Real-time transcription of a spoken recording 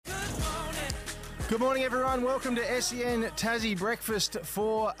Good morning, everyone. Welcome to SEN Tassie Breakfast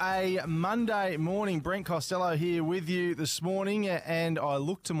for a Monday morning. Brent Costello here with you this morning, and I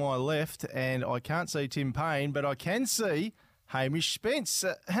look to my left and I can't see Tim Payne, but I can see Hamish Spence.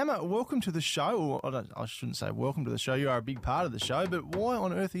 Hammer, welcome to the show. I shouldn't say welcome to the show. You are a big part of the show, but why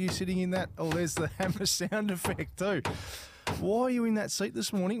on earth are you sitting in that? Oh, there's the Hammer sound effect too. Why are you in that seat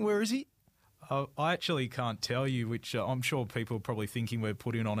this morning? Where is he? I actually can't tell you, which I'm sure people are probably thinking we're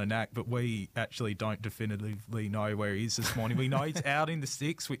putting on an act, but we actually don't definitively know where he is this morning. We know he's out in the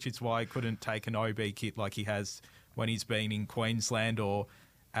sticks, which is why he couldn't take an OB kit like he has when he's been in Queensland or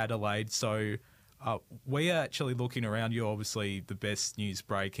Adelaide. So we are actually looking around. You're obviously the best news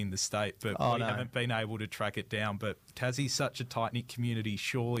break in the state, but haven't been able to track it down. But Tassie's such a tight-knit community.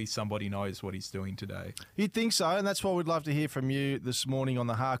 Surely somebody knows what he's doing today. You'd think so, and that's why we'd love to hear from you this morning on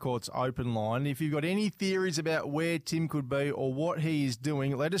the Harcourts Open Line. If you've got any theories about where Tim could be or what he is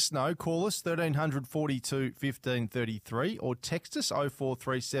doing, let us know. Call us 1300 42 1533 or text us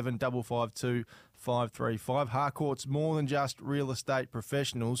 0437 552 535. Harcourt's more than just real estate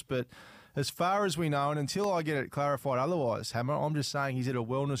professionals, but as far as we know, and until I get it clarified otherwise, Hammer, I'm just saying he's at a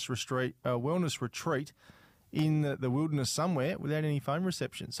wellness retreat in the wilderness somewhere without any phone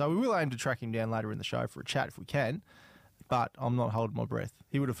reception. So we will aim to track him down later in the show for a chat if we can, but I'm not holding my breath.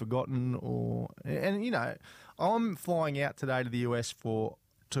 He would have forgotten and you know, I'm flying out today to the US for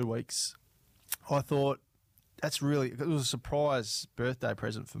 2 weeks. I thought it was a surprise birthday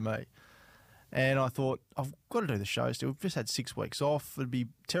present for me. And I thought, I've got to do the show still. We've just had 6 weeks off. It'd be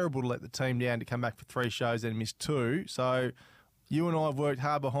terrible to let the team down to come back for 3 shows and miss 2. So you and I have worked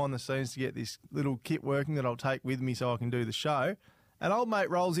hard behind the scenes to get this little kit working that I'll take with me so I can do the show. And old mate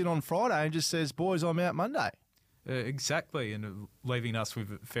rolls in on Friday and just says, boys, I'm out Monday. Exactly, and leaving us with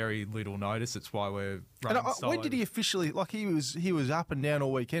very little notice. It's why we're running when did he officially, like he was up and down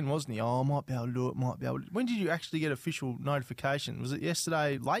all weekend, wasn't he? Oh, I might be able to do it, When did you actually get official notification? Was it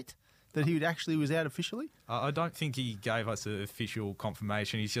yesterday late? That he actually was out officially? I don't think he gave us an official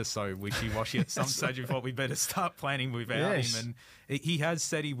confirmation. He's just so wishy-washy at some stage. We thought we'd better start planning without him. And he has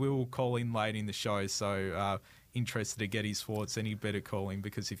said he will call in late in the show, so interested to get his thoughts, and he better call in,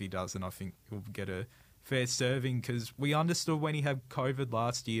 because if he doesn't, I think he'll get a fair serving, because we understood when he had COVID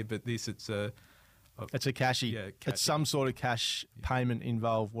last year, but it's a cashy. Yeah, it's some sort of cash payment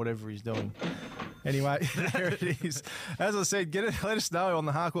involved, whatever he's doing. Anyway, there it is. As I said, let us know on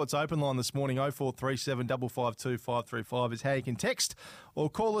the Harcourts Open Line this morning. 0437 552 535 is how you can text or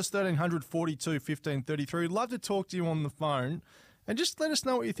call us 1300 42 1533. Love to talk to you on the phone. And just let us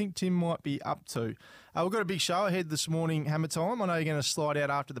know what you think Tim might be up to. We've got a big show ahead this morning, Hammer Time. I know you're going to slide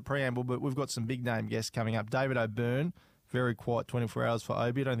out after the preamble, but we've got some big-name guests coming up. David O'Byrne, very quiet 24 hours for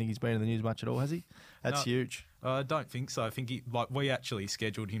Obi. I don't think he's been in the news much at all, has he? That's huge. I don't think so. I think we actually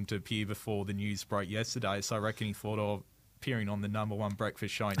scheduled him to appear before the news broke yesterday, so I reckon he thought of appearing on the number one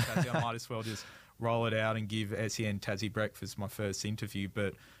breakfast show in Tassie. I might as well just roll it out and give SEN Tassie Breakfast my first interview,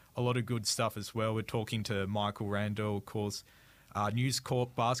 but a lot of good stuff as well. We're talking to Michael Randall, of course, News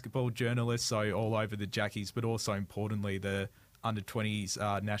Corp basketball journalist, so all over the Jackies, but also importantly the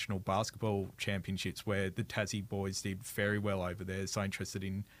under-20s National Basketball Championships, where the Tassie boys did very well over there. So interested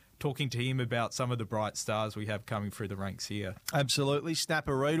in talking to him about some of the bright stars we have coming through the ranks here. Absolutely.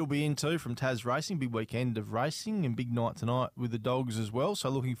 Snapper Reid will be in too from Tas Racing. Big weekend of racing and big night tonight with the Dogs as well. So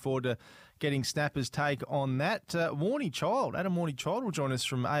looking forward to getting Snapper's take on that. Adam Warney Child will join us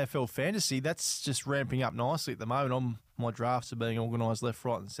from AFL Fantasy. That's just ramping up nicely at the moment. My drafts are being organised left,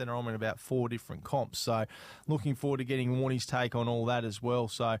 right and centre. I'm in about 4 different comps. So looking forward to getting Warney's take on all that as well.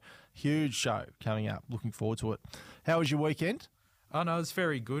 So huge show coming up. Looking forward to it. How was your weekend? Oh, no, it's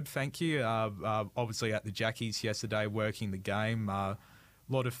very good, thank you. Obviously at the Jackies yesterday, working the game. A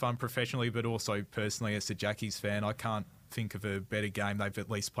lot of fun professionally, but also personally as a Jackies fan. I can't think of a better game they've at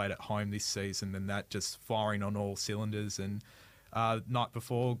least played at home this season than that, just firing on all cylinders. And night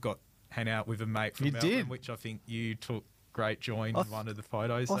before, hang out with a mate from Melbourne, which I think you took great joy in one of the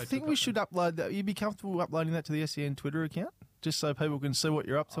photos. I think we should upload that. You'd be comfortable uploading that to the SEN Twitter account? Just so people can see what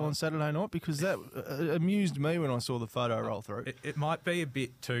you're up to on Saturday night, because that amused me when I saw the photo roll through. It might be a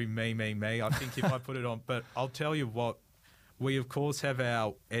bit too me. I think if I put it on, but I'll tell you what, we of course have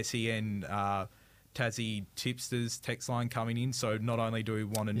our SEN Tassie Tipsters text line coming in, so not only do we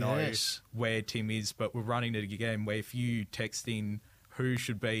want to know where Tim is, but we're running it again, where if you text in who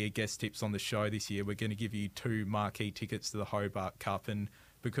should be a guest tips on the show this year, we're going to give you 2 marquee tickets to the Hobart Cup. And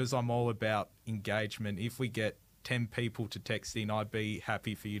because I'm all about engagement, if we get 10 people to text in, I'd be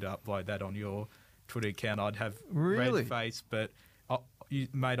happy for you to upload that on your Twitter account. I'd have red face, but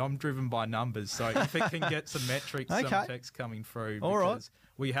Mate, I'm driven by numbers, so if it can get some metrics, Okay. some text coming through. All right. Because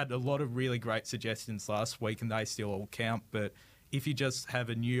we had a lot of really great suggestions last week, and they still all count. But if you just have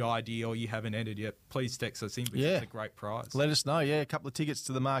a new idea or you haven't entered yet, please text us in because it's a great prize. Let us know. Yeah, a couple of tickets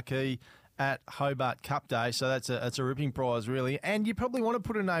to the marquee at Hobart Cup Day, so that's a ripping prize, really. And you probably want to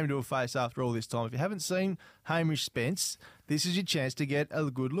put a name to a face after all this time. If you haven't seen Hamish Spence, this is your chance to get a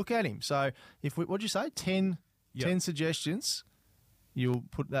good look at him. So if we, what'd you say, 10 suggestions, you'll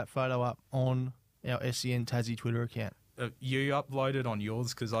put that photo up on our SEN Tassie Twitter account. You uploaded on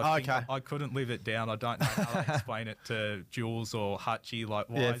yours because I couldn't live it down. I don't know how to explain it to Jules or Hutchie. Like,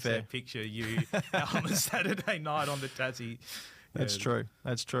 why is there a picture of you out on a Saturday night on the Tassie? That's true.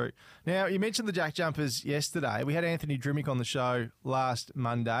 That's true. Now, you mentioned the Jack Jumpers yesterday. We had Anthony Drimmick on the show last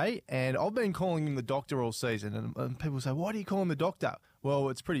Monday, and I've been calling him the Doctor all season. And people say, why do you call him the Doctor? Well,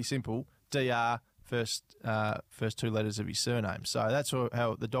 it's pretty simple. DR, first two letters of his surname. So that's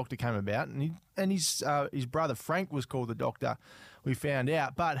how the Doctor came about. And his brother Frank was called the Doctor, we found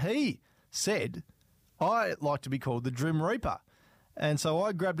out. But he said, I like to be called the Drim Reaper. And so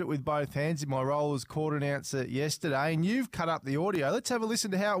I grabbed it with both hands in my role as court announcer yesterday, and you've cut up the audio. Let's have a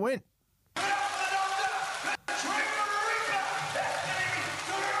listen to how it went.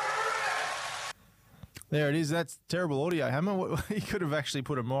 There it is. That's terrible audio, Hammer. You could have actually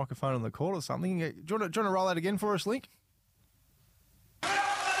put a microphone on the court or something. Do you want to roll that again for us, Link?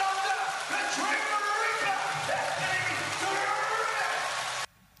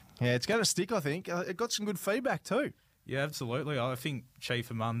 Yeah, it's going to stick, I think. It got some good feedback too. Yeah, absolutely. I think Chief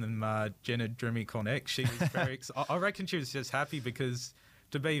among them, Jenna Drimmick on X, she was very I reckon she was just happy because,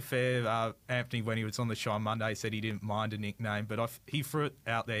 to be fair, Anthony, when he was on the show on Monday, said he didn't mind a nickname, but he threw it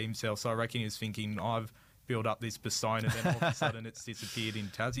out there himself, so I reckon he was thinking, I've built up this persona, then all of a sudden it's disappeared in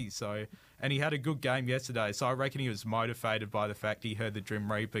Tassie. So, and he had a good game yesterday, so I reckon he was motivated by the fact he heard the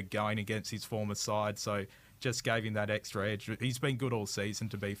Drim Reaper going against his former side, so just gave him that extra edge. He's been good all season,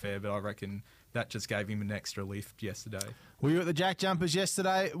 to be fair, but I reckon that just gave him an extra lift yesterday. We were at the Jack Jumpers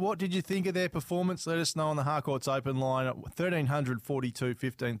yesterday. What did you think of their performance? Let us know on the Harcourts Open line at 1300 42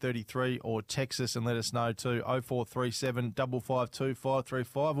 1533 or text us and let us know too, 0437 552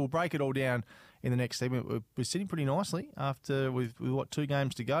 535. We'll break it all down in the next segment. We're sitting pretty nicely after with 2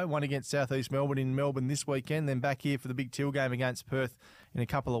 games to go. One against South East Melbourne in Melbourne this weekend, then back here for the big Teal game against Perth in a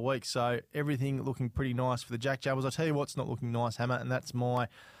couple of weeks. So everything looking pretty nice for the Jack Jumpers. I'll tell you what's not looking nice, Hammer, and that's my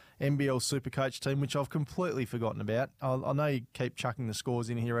NBL Supercoach team, which I've completely forgotten about. I know you keep chucking the scores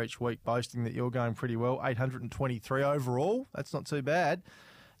in here each week, boasting that you're going pretty well. 823 overall. That's not too bad.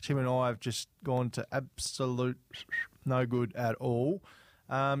 Tim and I have just gone to absolute no good at all.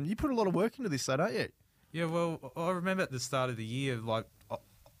 You put a lot of work into this, though, don't you? Yeah, well, I remember at the start of the year, like,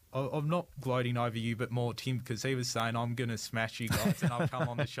 I'm not gloating over you, but more Tim, because he was saying, I'm going to smash you guys and I'll come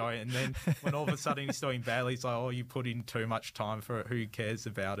on the show. And then when all of a sudden he's doing badly, he's like, oh, you put in too much time for it. Who cares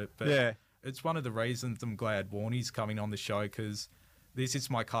about it? But it's one of the reasons I'm glad Warnie's coming on the show, because this is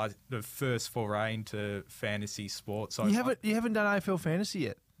my the first foray into fantasy sports. So you haven't done AFL fantasy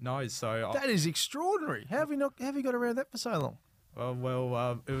yet? No, so... That is extraordinary. How have you got around that for so long?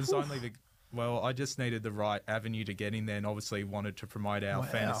 It was only the... Well, I just needed the right avenue to get in there, and obviously wanted to promote our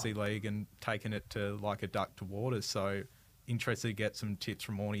fantasy league and taken it to like a duck to water. So interested to get some tips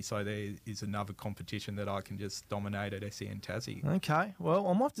from Orny. So there is another competition that I can just dominate at SEN Tassie. Okay. Well,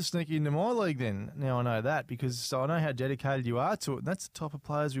 I might have to sneak you into my league then. Now I know that, because I know how dedicated you are to it. And that's the type of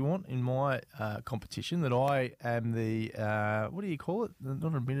players we want in my competition. That I am the what do you call it?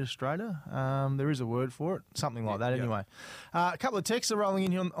 Not administrator. There is a word for it. Something like that. Anyway, a couple of texts are rolling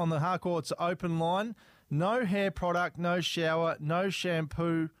in here on the Harcourts Open line. No hair product, no shower, no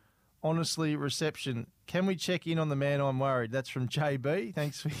shampoo. Honestly, reception. Can we check in on the man? I'm worried. That's from JB.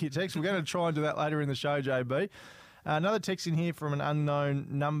 Thanks for your text. We're going to try and do that later in the show, JB. Another text in here from an unknown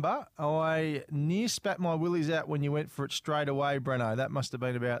number. I near spat my willies out when you went for it straight away, Breno. That must have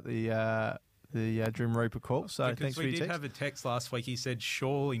been about the Drim Reaper call. So thanks for your text. We did have a text last week. He said,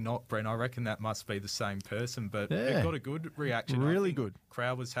 surely not, Brent. I reckon that must be the same person. But it got a good reaction. Really good.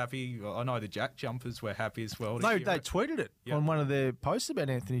 Crowd was happy. I know the Jack Jumpers were happy as well. They tweeted it on one of their posts about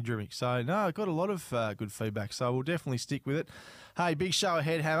Anthony Drimmick. So, no, it got a lot of good feedback. So we'll definitely stick with it. Hey, big show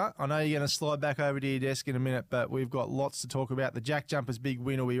ahead, Hammer. I know you're going to slide back over to your desk in a minute, but we've got lots to talk about. The Jack Jumpers' big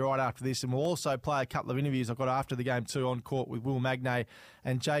win will be right after this, and we'll also play a couple of interviews I've got after the game too on court with Will Magnay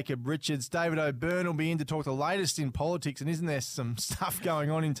and Jacob Richards. David O'Byrne will be in to talk the latest in politics, and isn't there some stuff going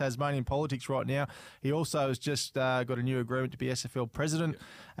on in Tasmanian politics right now? He also has just got a new agreement to be SFL president,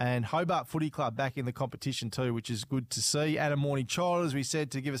 and Hobart Footy Club back in the competition too, which is good to see. Adam Morning-Child, as we said,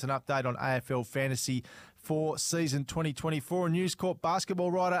 to give us an update on AFL fantasy for season 2024. And News Corp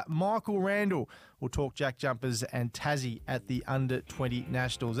basketball writer Michael Randall will talk Jack Jumpers and Tassie at the Under-20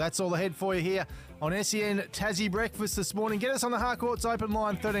 Nationals. That's all ahead for you here on SEN Tassie Breakfast this morning. Get us on the Harcourts open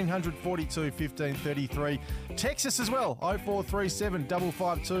line, 1342 1533. Text us as well, 0437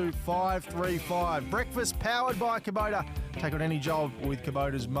 552 535. Breakfast powered by Kubota. Take on any job with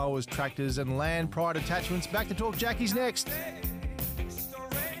Kubota's mowers, tractors and land pride attachments. Back to talk Jackies next.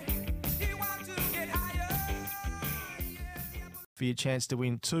 For your chance to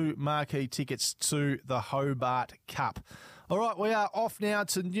win 2 marquee tickets to the Hobart Cup. All right, we are off now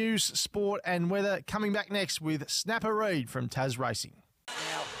to news, sport and weather. Coming back next with Snapper Reid from Tas Racing.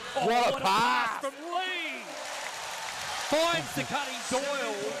 What a pass from Lee! Finds the cutting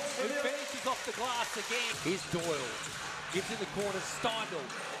Doyle, who finishes off the glass again. Here's Doyle. Gives in the corner, Steindl.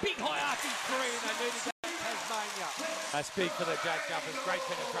 Big high arcing three, and they need to go to Tasmania. That's big for the Jack Jumpers. Great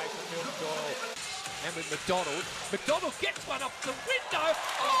penetration from Milton Doyle. And with McDonald gets one off the window.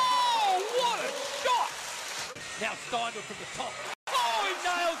 Oh, what a shot! Now Steindl from the top. Oh, he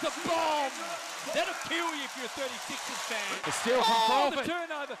nails a bomb! That'll kill you if you're a 36ers fan. The steal from Crawford. The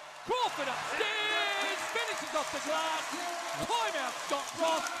turnover. Crawford upstairs. Finishes off the glass. Timeout, Scott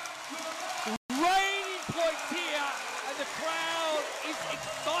Ross. Raining points here, and the crowd is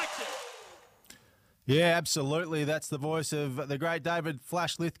excited. Yeah, absolutely. That's the voice of the great David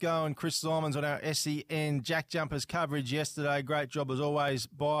Flash Lithgow and Chris Simons on our SEN Jack Jumpers coverage yesterday. Great job as always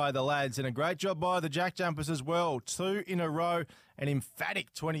by the lads and a great job by the Jack Jumpers as well. 2 in a row, an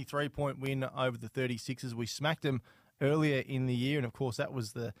emphatic 23-point win over the 36ers. We smacked them earlier in the year and, of course, that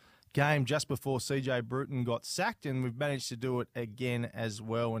was the game just before CJ Bruton got sacked and we've managed to do it again as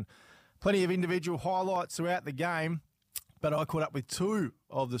well. And plenty of individual highlights throughout the game. But I caught up with 2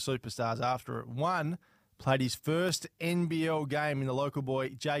 of the superstars after it. One played his first NBL game in the local boy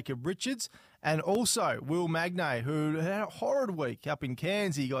Jacob Richards, and also Will Magnay, who had a horrid week up in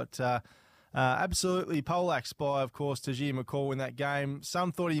Cairns. He got absolutely poleaxed by, of course, Tajir McCall in that game.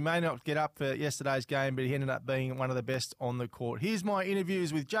 Some thought he may not get up for yesterday's game, but he ended up being one of the best on the court. Here's my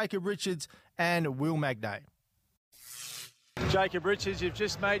interviews with Jacob Richards and Will Magnay. Jacob Richards, you've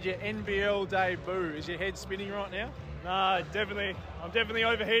just made your NBL debut. Is your head spinning right now? No, definitely. I'm definitely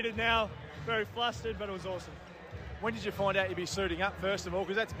overheated now. Very flustered, but it was awesome. When did you find out you'd be suiting up, first of all?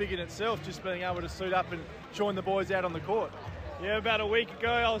 Because that's big in itself, just being able to suit up and join the boys out on the court. Yeah, about a week ago,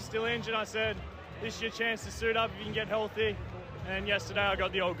 I was still injured. I said, this is your chance to suit up if you can get healthy. And yesterday, I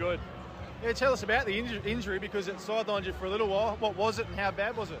got the old good. Yeah, tell us about the injury, because it sidelined you for a little while. What was it and how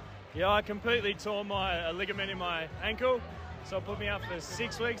bad was it? Yeah, I completely tore a ligament in my ankle. So it put me out for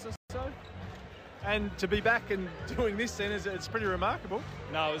 6 weeks or so. And to be back and doing this then, it's pretty remarkable.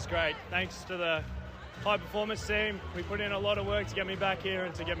 No, it was great. Thanks to the high performance team. We put in a lot of work to get me back here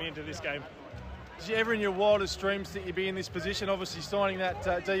and to get me into this game. Did you ever in your wildest dreams think you'd be in this position? Obviously signing that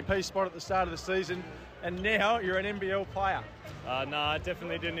DP spot at the start of the season, and now you're an NBL player. No, I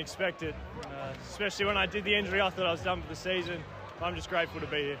definitely didn't expect it. Especially when I did the injury, I thought I was done for the season. I'm just grateful to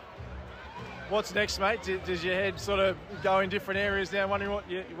be here. What's next, mate? Does your head sort of go in different areas now, wondering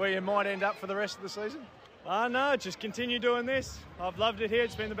where you might end up for the rest of the season? No, just continue doing this. I've loved it here.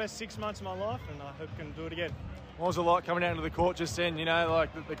 It's been the best 6 months of my life, and I hope I can do it again. What was it like coming out into the court just then? You know, like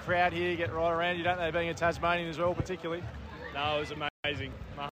the crowd here get right around you, don't they, being a Tasmanian as well, particularly? No, it was amazing.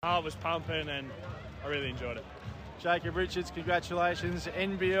 My heart was pumping, and I really enjoyed it. Jacob Richards, congratulations.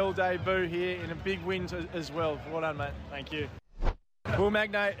 NBL debut here in a big win as well. Well done, mate. Thank you. Will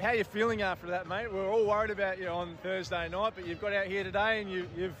Magnay, how are you feeling after that, mate? We were all worried about you on Thursday night, but you've got out here today and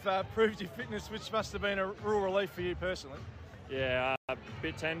you've proved your fitness, which must have been a real relief for you personally. Yeah, a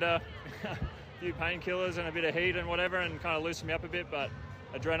bit tender, a few painkillers and a bit of heat and whatever, and kind of loosened me up a bit, but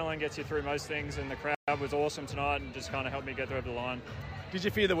adrenaline gets you through most things, and the crowd was awesome tonight and just kind of helped me get through the line. Did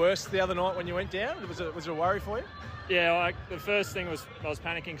you fear the worst the other night when you went down? Was it a worry for you? Yeah, the first thing was I was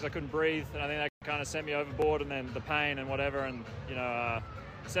panicking because I couldn't breathe, and I think that kind of sent me overboard, and then the pain and whatever, and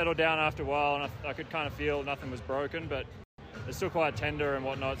settled down after a while, and I could kind of feel nothing was broken, but it's still quite tender and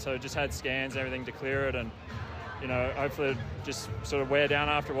whatnot, so just had scans and everything to clear it, and hopefully it'll just sort of wear down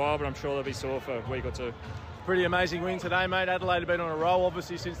after a while, but I'm sure they'll be sore for a week or two. Pretty amazing win today, mate. Adelaide have been on a roll,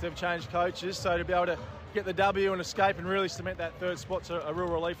 obviously, since they've changed coaches, so to be able to get the W and escape and really cement that third spot's a real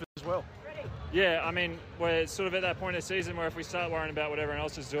relief as well. Yeah, I mean, we're sort of at that point of the season where if we start worrying about what everyone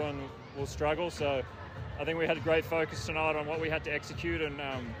else is doing, we'll struggle. So I think we had a great focus tonight on what we had to execute, and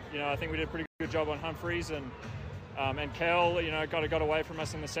I think we did a pretty good job on Humphreys and Kel. Got away from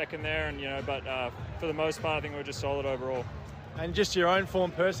us in the second there, and but for the most part, I think we were just solid overall. And just your own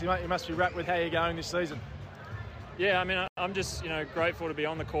form personally, mate, you must be wrapped with how you're going this season. Yeah, I mean, I'm just, grateful to be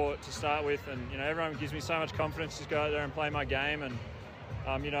on the court to start with, and, everyone gives me so much confidence to go out there and play my game, and,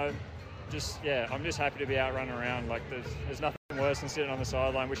 I'm just happy to be out running around. Like, there's nothing worse than sitting on the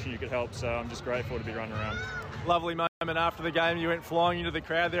sideline wishing you could help, so I'm just grateful to be running around. Lovely moment after the game. You went flying into the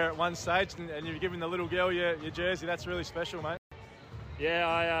crowd there at one stage, and you've given the little girl your jersey. That's really special, mate.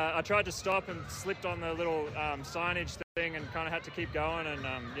 Yeah, I tried to stop and slipped on the little signage thing and kind of had to keep going,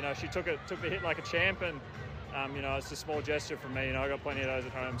 and, she took the hit like a champ, and, it's a small gesture from me. I got plenty of those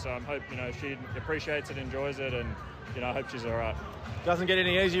at home, so I hope, she appreciates it, enjoys it, and, I hope she's all right. Doesn't get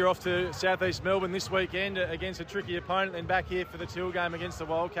any easier off to Southeast Melbourne this weekend against a tricky opponent, then back here for the Till game against the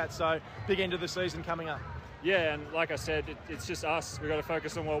Wildcats, so big end of the season coming up. Yeah, and like I said, it's just us. We've got to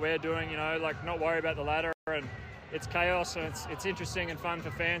focus on what we're doing, not worry about the ladder, and it's chaos, and it's interesting and fun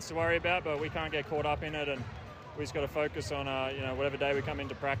for fans to worry about, but we can't get caught up in it, and we just got to focus on, whatever day we come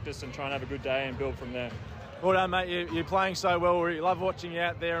into practice and try and have a good day and build from there. Well done, mate. You're playing so well. We love watching you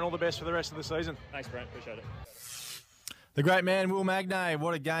out there, and all the best for the rest of the season. Thanks, Brent. Appreciate it. The great man, Will Magnay,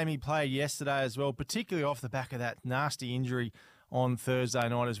 what a game he played yesterday as well, particularly off the back of that nasty injury on Thursday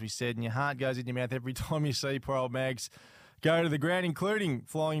night, as we said, and your heart goes in your mouth every time you see poor old Mags go to the ground, including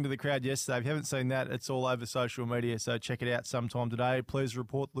flying into the crowd yesterday. If you haven't seen that, it's all over social media, so check it out sometime today. Please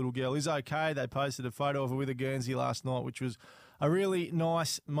report the little girl is okay. They posted a photo of her with a Guernsey last night, which was a really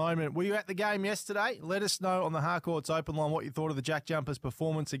nice moment. Were you at the game yesterday? Let us know on the Harcourts Open Line what you thought of the Jack Jumpers'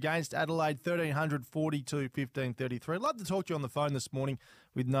 performance against Adelaide, 1342-1533. Love to talk to you on the phone this morning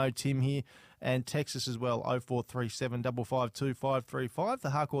with no Tim here, and text us as well, 0437 552 535.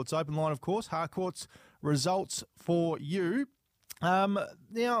 The Harcourts Open Line, of course. Harcourts results for you.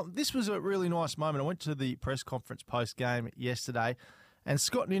 Now, this was a really nice moment. I went to the press conference post-game yesterday, and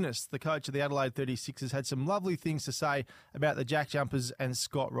Scott Ninnis, the coach of the Adelaide 36ers, had some lovely things to say about the Jack Jumpers and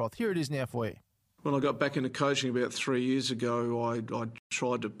Scott Roth. Here it is now for you. When I got back into coaching about 3 years ago, I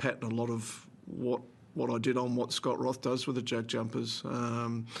tried to pattern a lot of what I did on what Scott Roth does with the Jack Jumpers.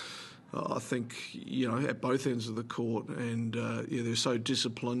 I think, at both ends of the court, and they're so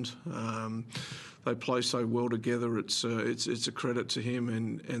disciplined. They play so well together. It's a credit to him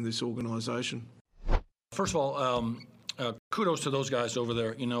and this organisation. First of all, kudos to those guys over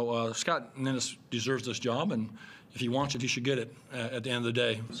there. Scott Ninnis deserves this job, and if he wants it, he should get it at the end of the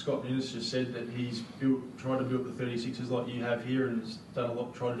day. Scott Ninnis just said that he's tried to build the 36ers like you have here, and has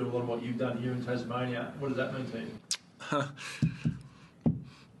tried to do a lot of what you've done here in Tasmania. What does that mean to you?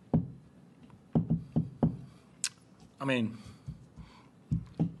 I mean,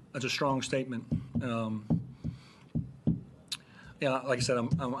 that's a strong statement. Like I said,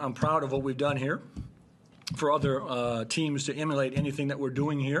 I'm proud of what we've done here. For other teams to emulate anything that we're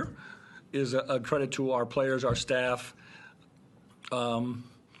doing here is a credit to our players, our staff. I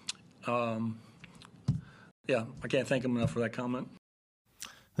can't thank them enough for that comment.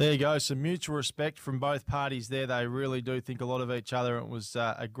 There you go. Some mutual respect from both parties there. They really do think a lot of each other. It was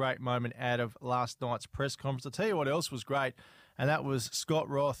a great moment out of last night's press conference. I'll tell you what else was great, and that was Scott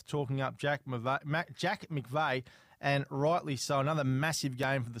Roth talking up Jack McVeigh, and rightly so. Another massive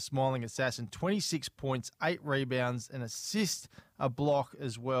game for the Smiling Assassin. 26 points, 8 rebounds, an assist, a block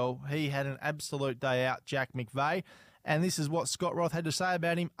as well. He had an absolute day out, Jack McVeigh, and this is what Scott Roth had to say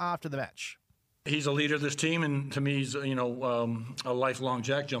about him after the match. He's a leader of this team, and to me, he's a lifelong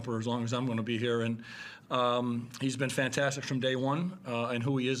Jack Jumper as long as I'm going to be here. And he's been fantastic from day one, and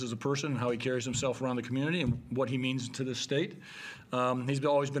who he is as a person, and how he carries himself around the community, and what he means to this state. He's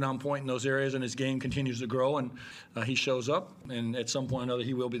always been on point in those areas, and his game continues to grow. And he shows up, and at some point or another,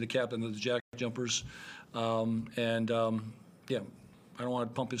 he will be the captain of the Jack Jumpers. I don't want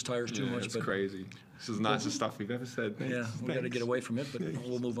to pump his tires too much. It's crazy. This is the nicest stuff we've ever said. Yeah, we've got to get away from it, but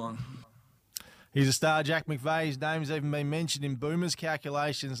we'll move on. He's a star, Jack McVeigh. His name's even been mentioned in Boomer's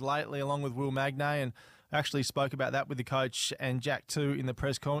calculations lately, along with Will Magnay, and actually spoke about that with the coach and Jack too in the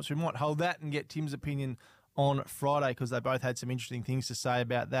press conference. We might hold that and get Tim's opinion on Friday, because they both had some interesting things to say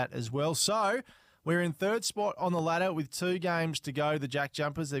about that as well. So we're in third spot on the ladder with 2 games to go, the Jack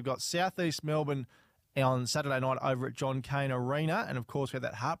Jumpers. They've got Southeast Melbourne on Saturday night over at John Cain Arena, and of course we had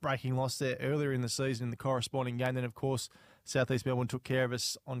that heartbreaking loss there earlier in the season in the corresponding game. Then of course Southeast Melbourne took care of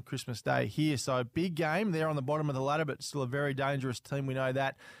us on Christmas Day here. So big game. They're on the bottom of the ladder, but still a very dangerous team. We know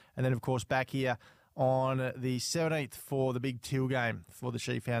that. And then, of course, back here on the 17th for the big Till game for the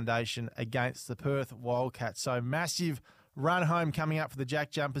She Foundation against the Perth Wildcats. So massive run home coming up for the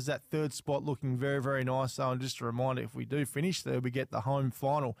Jack Jumpers. That third spot looking very, very nice. So, and just a reminder, if we do finish there, we get the home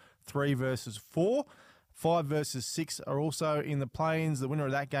final 3 versus 4. 5 versus 6 are also in the play-ins. The winner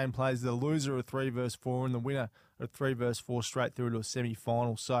of that game plays the loser of 3 versus 4, and the winner of 3 versus 4 straight through to a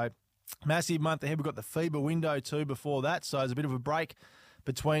semi-final. So Massive month ahead. We've got the FIBA window too before that, so there's a bit of a break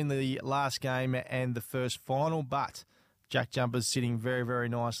between the last game and the first final, but Jack Jumpers sitting very, very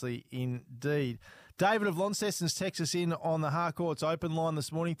nicely indeed. David of Launceston's texts us in on the Harcourts open line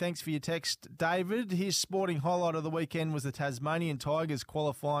this morning. Thanks for your text, David. His sporting highlight of the weekend was the Tasmanian Tigers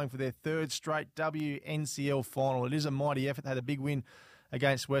qualifying for their third straight WNCL final. It is a mighty effort. They had a big win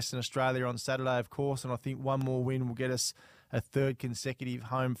against Western Australia on Saturday, of course, and I think one more win will get us a third consecutive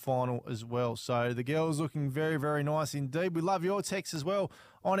home final as well. So the girls looking very, very nice indeed. We love your text as well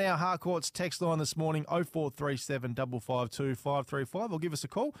on our Harcourts text line this morning, 0437 552 535, or give us a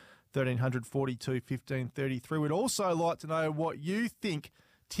call, 1300 42 15 33. We'd also like to know what you think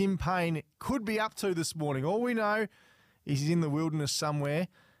Tim Payne could be up to this morning. All we know is he's in the wilderness somewhere,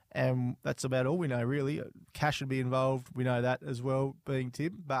 and that's about all we know, really. Cash would be involved. We know that as well, being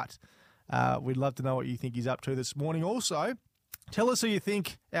Tim, but we'd love to know what you think he's up to this morning. Also, tell us who you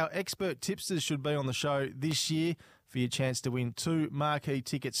think our expert tipsters should be on the show this year for your chance to win 2 marquee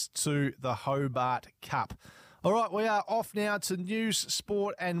tickets to the Hobart Cup. All right, we are off now to news,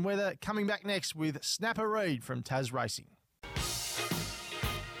 sport and weather. Coming back next with Snapper Reid from Tas Racing.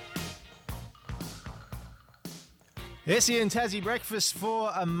 SEN Tassie breakfast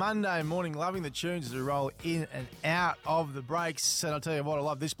for a Monday morning. Loving the tunes as we roll in and out of the breaks. And I'll tell you what, I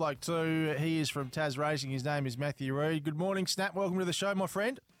love this bloke too. He is from Tas Racing. His name is Matthew Reid. Good morning, Snap. Welcome to the show, my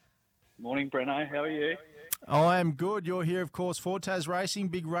friend. Morning, Breno. How are you? I am good. You're here, of course, for Tas Racing.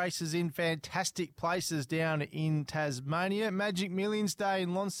 Big races in fantastic places down in Tasmania. Magic Millions Day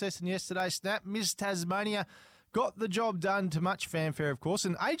in Launceston yesterday, Snap. Miss Tasmania got the job done to much fanfare, of course.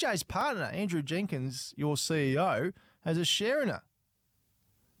 And AJ's partner, Andrew Jenkins, your CEO, has a share in it.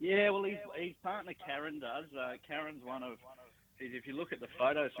 Yeah, well, his partner Karen does. Karen's one of, if you look at the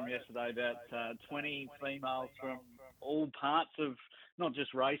photos from yesterday, about 20 females from all parts of not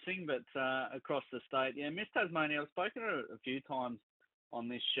just racing, but across the state. Yeah, Miss Tasmania, I've spoken to her a few times on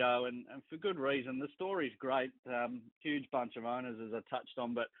this show, and for good reason. The story's great. Huge bunch of owners, as I touched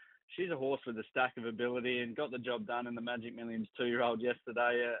on, but she's a horse with a stack of ability and got the job done in the Magic Millions 2-year-old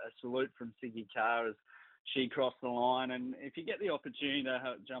yesterday. A salute from Siggy Carr as she crossed the line. And if you get the opportunity to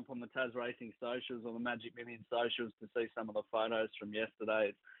jump on the Tas Racing socials or the Magic Millions socials to see some of the photos from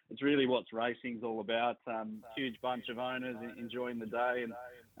yesterday, it's really what racing's all about. Huge bunch of owners enjoying the day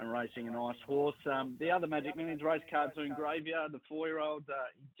and racing a nice horse. The other Magic Millions race, Cartoon Graveyard, the 4-year-old,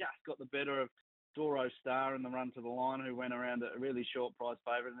 he just got the better of Doro Star in the run to the line, who went around a really short price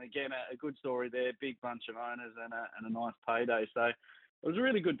favourite. And again, a good story there, big bunch of owners and a nice payday. So it was a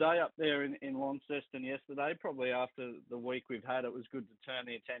really good day up there in Launceston yesterday. Probably after the week we've had, it was good to turn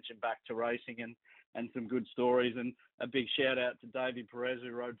the attention back to racing and some good stories. And a big shout out to Davey Perez,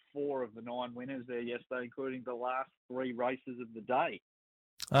 who rode 4 of the 9 winners there yesterday, including the last 3 races of the day.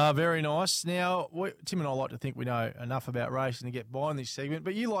 Very nice. Now, Tim and I like to think we know enough about racing to get by in this segment,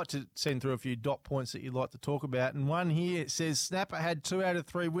 but you like to send through a few dot points that you'd like to talk about. And one here, it says Snapper had 2 out of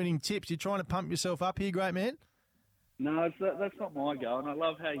 3 winning tips. You're trying to pump yourself up here, great man? No, that's not my goal. And I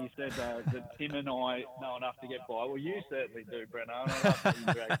love how you said that Tim and I know enough to get by. Well, you certainly do, Breno. And I love how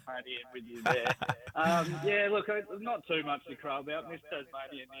you drag Tony in with you there. Yeah, look, not too much to crow about. Miss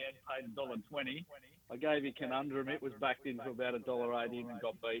Tasmania in the end paid $1.20. I gave you Conundrum. It was backed into about $1.80 and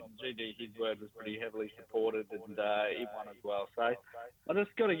got beaten. GD, his word was pretty heavily supported, and it won as well. So I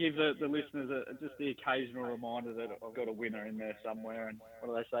just got to give the listeners just the occasional reminder that I've got a winner in there somewhere. And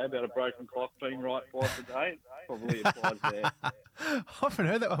what do they say about a broken clock being right twice a day? It probably applies there. I haven't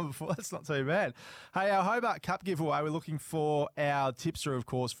heard that one before. That's not too bad. Hey, our Hobart Cup giveaway, we're looking for our tipster, of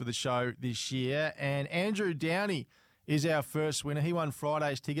course, for the show this year. And Andrew Downey is our first winner. He won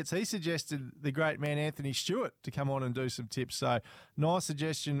Friday's tickets. He suggested the great man Anthony Stewart to come on and do some tips. So nice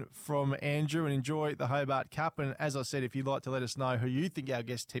suggestion from Andrew, and enjoy the Hobart Cup. And as I said, if you'd like to let us know who you think our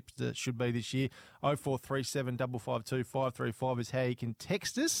guest tipster should be this year, 0437 552 535 is how you can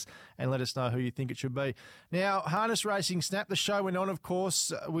text us and let us know who you think it should be. Now, Harness Racing Snap, the show went on, of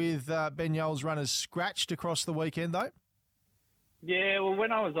course, with Ben Yole's runners scratched across the weekend, though. Yeah, well,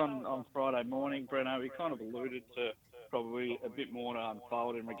 when I was on Friday morning, Breno, we kind of alluded to probably a bit more to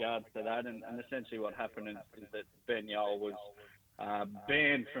unfold in regards to that. And essentially what happened is that Ben Yole was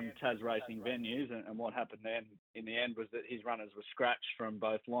banned from Tas Racing venues. And what happened then in the end was that his runners were scratched from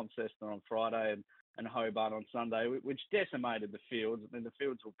both Launceston on Friday and Hobart on Sunday, which decimated the fields. I mean, the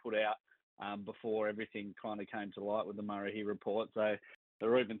fields were put out before everything kind of came to light with the Murray report. So there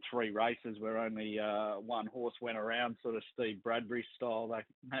were even 3 races where only one horse went around, sort of Steve Bradbury style. They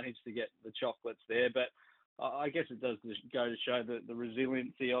managed to get the chocolates there. But I guess it does go to show the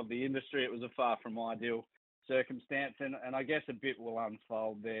resiliency of the industry. It was a far from ideal circumstance, and I guess a bit will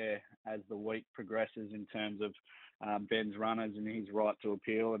unfold there as the week progresses in terms of Ben's runners and his right to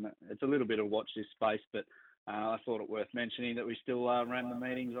appeal, and it's a little bit of watch this space, but I thought it worth mentioning that we still ran the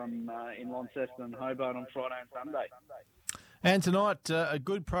meetings in Launceston and Hobart on Friday and Sunday. And tonight, a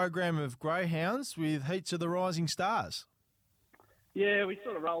good program of greyhounds with heats of the Rising Stars. Yeah, we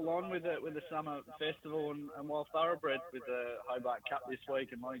sort of roll on with the summer festival and Wild Thoroughbreds with the Hobart Cup this week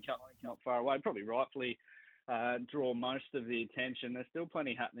and Money Cup not far away. Probably rightfully draw most of the attention. There's still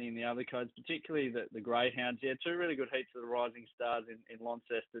plenty happening in the other codes, particularly the greyhounds. Yeah, two really good heats of the Rising Stars in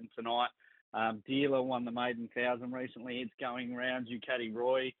Launceston tonight. Dealer won the Maiden 1000 recently. It's going round. Ducati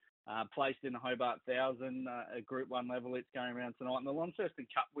Roy placed in the Hobart 1000, a Group 1 level. It's going around tonight. And the Launceston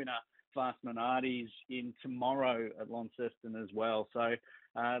Cup winner, Fast Minardi's, in tomorrow at Launceston as well. So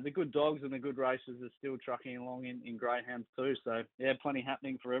the good dogs and the good races are still trucking along in greyhounds too. So, yeah, plenty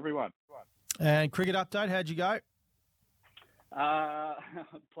happening for everyone. And cricket update, how'd you go?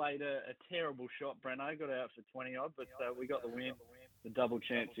 Played a terrible shot, Breno. Got out for 20-odd, but we got the win. The double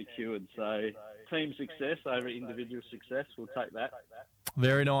chance secured. So team success over individual success. We'll take that.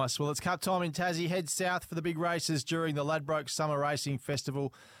 Very nice. Well, it's cup time in Tassie. Head south for the big races during the Ladbroke Summer Racing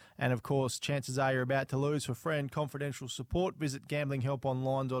Festival. And, of course, chances are you're about to lose. For free and confidential support, visit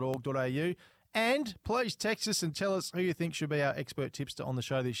gamblinghelponline.org.au. And please text us and tell us who you think should be our expert tipster on the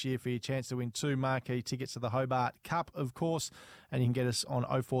show this year for your chance to win 2 marquee tickets to the Hobart Cup, of course. And you can get us on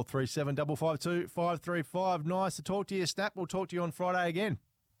 0437 552 535. Nice to talk to you, Snap. We'll talk to you on Friday again.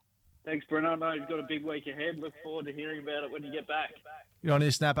 Thanks, Bruno. I know you've got a big week ahead. Look forward to hearing about it when you get back. Good on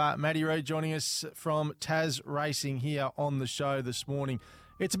you, Snapper. Matty Reid joining us from Tas Racing here on the show this morning.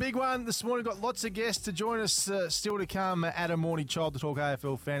 It's a big one this morning. Got lots of guests to join us still to come. Adam Morningchild to talk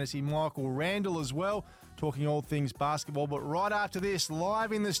AFL Fantasy. Michael Randall as well, talking all things basketball. But right after this,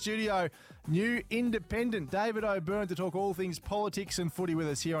 live in the studio, new independent David O'Byrne to talk all things politics and footy with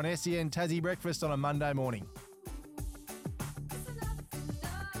us here on SEN Tassie Breakfast on a Monday morning.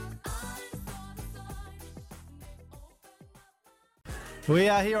 We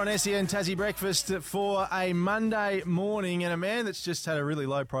are here on SEN Tassie Breakfast for a Monday morning, and a man that's just had a really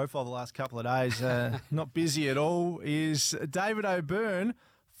low profile the last couple of days, not busy at all, is David O'Byrne,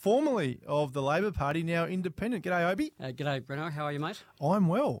 formerly of the Labor Party, now independent. G'day, Obie. G'day, Breno. How are you, mate? I'm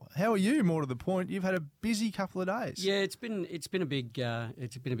well. How are you? More to the point, you've had a busy couple of days. Yeah, it's been a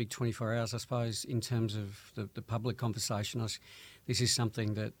big 24 hours, I suppose, in terms of the public conversation. This is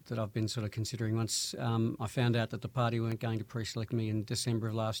something that I've been sort of considering. Once I found out that the party weren't going to pre-select me in December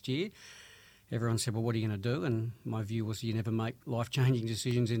of last year, everyone said, well, what are you going to do? And my view was you never make life-changing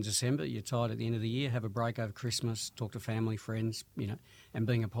decisions in December. You're tired at the end of the year, have a break over Christmas, talk to family, friends, and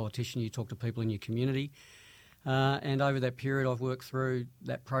being a politician, you talk to people in your community. And over that period, I've worked through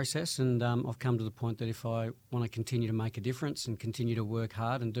that process, and I've come to the point that if I want to continue to make a difference and continue to work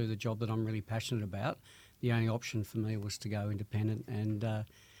hard and do the job that I'm really passionate about, the only option for me was to go independent, and I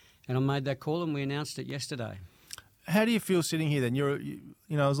made that call, and we announced it yesterday. How do you feel sitting here then? You're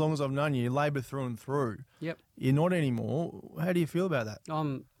as long as I've known you, Labor through and through. Yep. You're not anymore. How do you feel about that?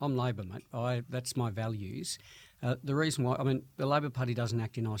 I'm Labor, mate. That's my values. The reason why, the Labor Party doesn't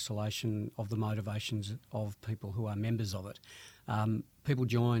act in isolation of the motivations of people who are members of it. People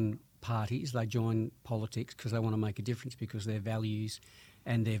join parties, they join politics because they want to make a difference, because their values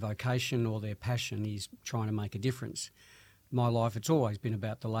and their vocation or their passion is trying to make a difference. My life, it's always been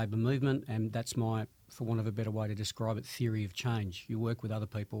about the Labor movement, and that's my, for want of a better way to describe it, theory of change. You work with other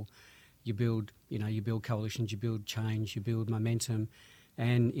people, you build coalitions, you build change, you build momentum,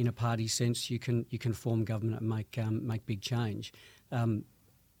 and in a party sense, you can form government and make big change.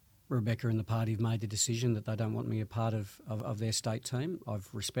 Rebecca and the party have made the decision that they don't want me a part of their state team. I've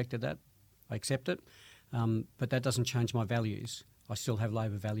respected that, I accept it, but that doesn't change my values. I still have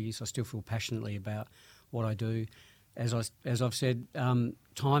Labor values. I still feel passionately about what I do. As I've said time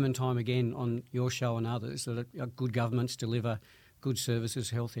and time again on your show and others, that good governments deliver good services,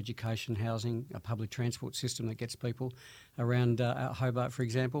 health, education, housing, a public transport system that gets people around Hobart, for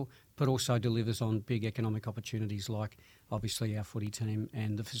example, but also delivers on big economic opportunities like obviously our footy team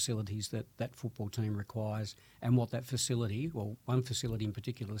and the facilities that football team requires, and what that facility, well, one facility in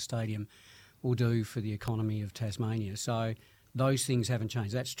particular, the stadium, will do for the economy of Tasmania. So those things haven't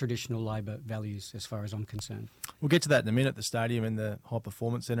changed. That's traditional Labor values as far as I'm concerned. We'll get to that in a minute, the stadium and the high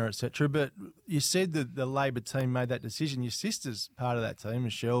performance centre, etc. But you said that the Labor team made that decision. Your sister's part of that team,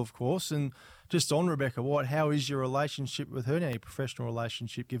 Michelle, of course. And just on Rebecca White, how is your relationship with her now, your professional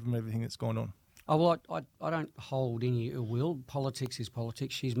relationship, given everything that's gone on? Oh, well, I don't hold any ill will. Politics is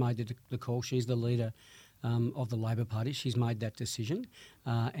politics. She's made the call. She's the leader of the Labor Party. She's made that decision,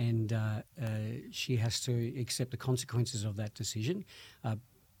 and she has to accept the consequences of that decision. I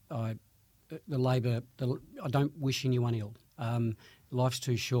don't wish anyone ill. Life's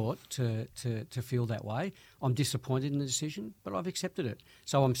too short to feel that way. I'm disappointed in the decision, but I've accepted it.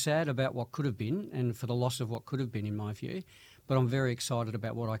 So I'm sad about what could have been and for the loss of what could have been, in my view, but I'm very excited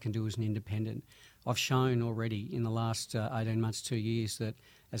about what I can do as an independent. I've shown already in the last 18 months, 2 years, that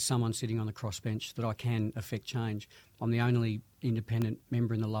as someone sitting on the crossbench, that I can affect change. I'm the only independent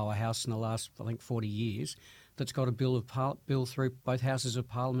member in the lower house in the last, I think, 40 years that's got a bill through both houses of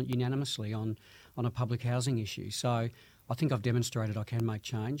Parliament unanimously on a public housing issue. So I think I've demonstrated I can make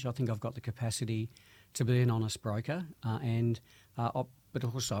change. I think I've got the capacity to be an honest broker, but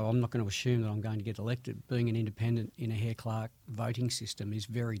also I'm not going to assume that I'm going to get elected. Being an independent in a Hare-Clark voting system is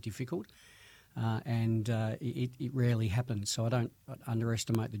very difficult, and it rarely happens. So I don't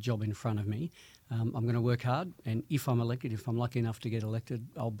underestimate the job in front of me. I'm going to work hard, and if I'm elected, if I'm lucky enough to get elected,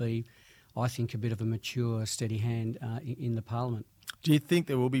 I'll be, I think, a bit of a mature, steady hand in the Parliament. Do you think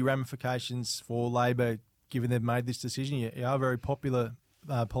there will be ramifications for Labor given they've made this decision? You are a very popular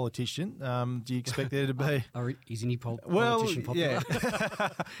politician. Do you expect there to be... Is any politician popular? Yeah.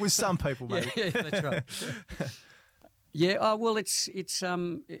 With some people, maybe. Yeah, that's right. Yeah, well, it's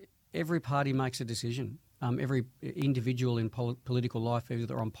every party makes a decision. Every individual in political life,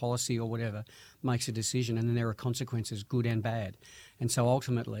 either on policy or whatever, makes a decision, and then there are consequences, good and bad. And so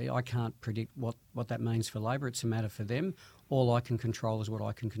ultimately, I can't predict what that means for Labor. It's a matter for them. All I can control is what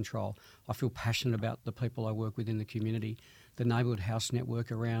I can control. I feel passionate about the people I work with in the community. The neighbourhood house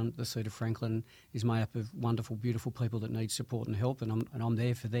network around the seat of Franklin is made up of wonderful, beautiful people that need support and help, and I'm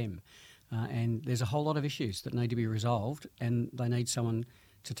there for them. And there's a whole lot of issues that need to be resolved, and they need someone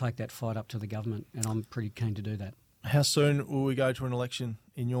to take that fight up to the government, and I'm pretty keen to do that. How soon will we go to an election,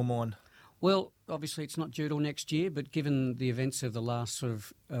 in your mind? Well, obviously it's not due till next year, but given the events of the last sort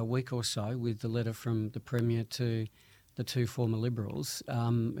of week or so, with the letter from the Premier to the two former Liberals,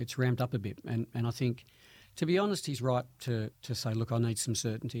 it's ramped up a bit. And I think, to be honest, he's right to say, look, I need some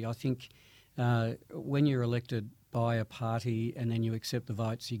certainty. I think when you're elected by a party and then you accept the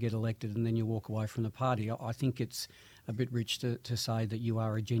votes, you get elected and then you walk away from the party, I think it's a bit rich to say that you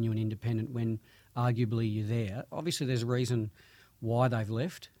are a genuine independent when arguably you're there. Obviously there's a reason why they've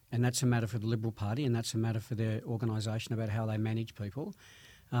left, and that's a matter for the Liberal Party and that's a matter for their organisation about how they manage people.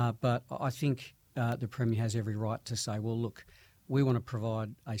 But I think the Premier has every right to say, well, look, we want to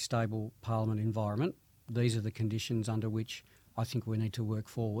provide a stable Parliament environment. These are the conditions under which I think we need to work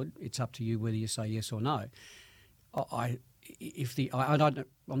forward. It's up to you whether you say yes or no. I'm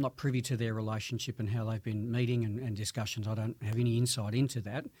not privy to their relationship and how they've been meeting and discussions. I don't have any insight into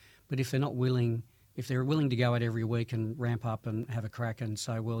that. But if they're willing to go out every week and ramp up and have a crack and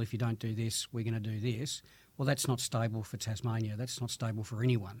say, well, if you don't do this, we're going to do this, well, that's not stable for Tasmania. That's not stable for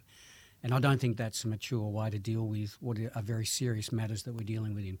anyone. And I don't think that's a mature way to deal with what are very serious matters that we're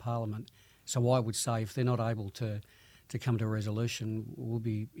dealing with in Parliament. So I would say if they're not able to come to a resolution, we'll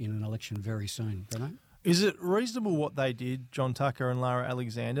be in an election very soon, Bruno. Is it reasonable what they did, John Tucker and Lara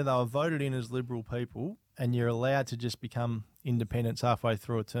Alexander? They were voted in as Liberal people and you're allowed to just become independents halfway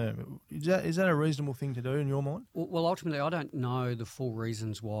through a term. Is that a reasonable thing to do in your mind? Well, ultimately, I don't know the full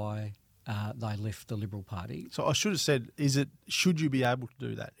reasons why they left the Liberal Party. So I should have said, should you be able to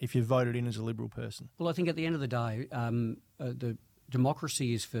do that if you're voted in as a Liberal person? Well, I think at the end of the day, the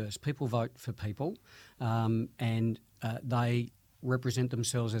democracy is first. People vote for people and they represent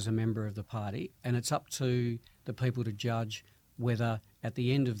themselves as a member of the party, and it's up to the people to judge whether at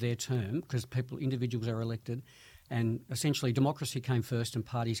the end of their term, because individuals are elected, and essentially democracy came first and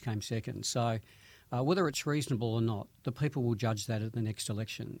parties came second. So whether it's reasonable or not, the people will judge that at the next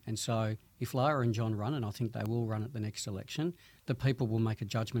election. And so if Lara and John run, and I think they will run at the next election, the people will make a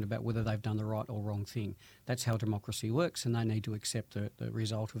judgment about whether they've done the right or wrong thing. That's how democracy works, and they need to accept the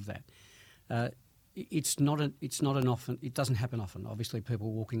result of that. It doesn't happen often, obviously,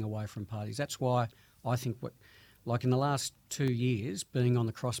 people walking away from parties. That's why I think like in the last 2 years, being on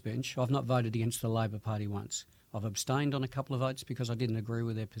the crossbench, I've not voted against the Labor Party once. I've abstained on a couple of votes because I didn't agree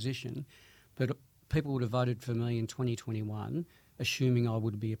with their position, but people would have voted for me in 2021 assuming I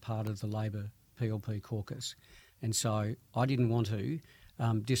would be a part of the Labor PLP caucus. And so I didn't want to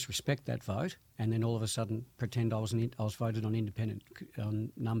disrespect that vote and then all of a sudden pretend I was voted on independent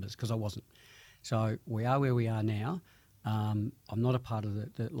numbers, because I wasn't. So we are where we are now. I'm not a part of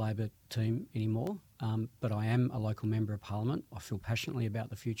the Labor team anymore, but I am a local member of Parliament. I feel passionately about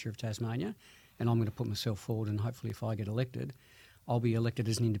the future of Tasmania, and I'm going to put myself forward, and hopefully if I get elected, I'll be elected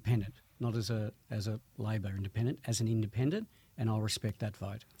as an independent, not as a Labor independent, as an independent, and I'll respect that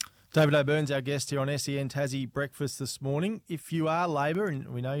vote. David O'Byrne's our guest here on SEN Tassie Breakfast this morning. If you are Labor, and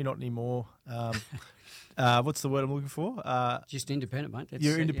we know you're not anymore, what's the word I'm looking for? Just independent, mate.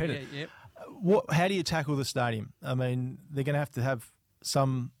 You're independent. Yeah. How do you tackle the stadium? I mean, they're going to have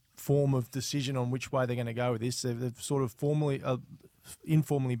some form of decision on which way they're going to go with this. They've sort of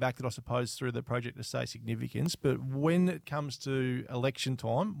informally backed it, I suppose, through the Project to Say Significance. But when it comes to election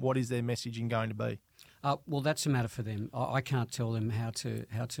time, what is their messaging going to be? Well, that's a matter for them. I can't tell them how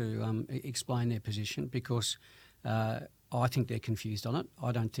to explain their position because I think they're confused on it.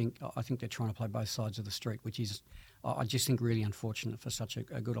 I think they're trying to play both sides of the street, which is, I just think, really unfortunate for such a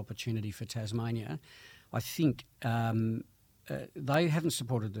good opportunity for Tasmania. I think they haven't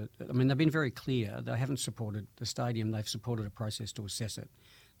supported they've been very clear. They haven't supported the stadium. They've supported a process to assess it.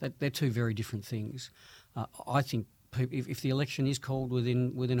 They're two very different things. I think if the election is called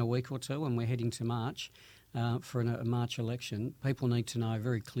within a week or two and we're heading to March for a March election, people need to know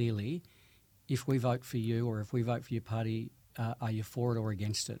very clearly if we vote for you or if we vote for your party, are you for it or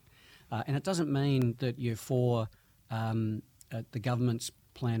against it? And it doesn't mean that you're for the government's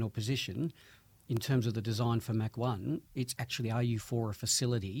plan or position in terms of the design for Mach 1. It's actually, are you for a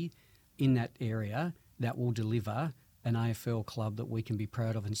facility in that area that will deliver an AFL club that we can be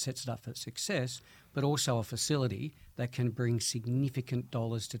proud of and sets it up for success, but also a facility that can bring significant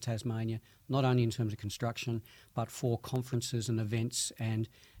dollars to Tasmania, not only in terms of construction, but for conferences and events and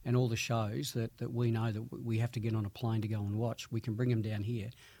all the shows that we know that we have to get on a plane to go and watch. We can bring them down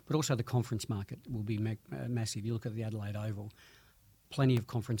here. But also the conference market will be massive. You look at the Adelaide Oval, plenty of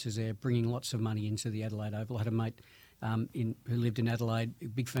conferences there, bringing lots of money into the Adelaide Oval. I had a mate who lived in Adelaide, a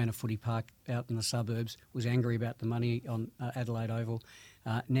big fan of footy park out in the suburbs, was angry about the money on Adelaide Oval.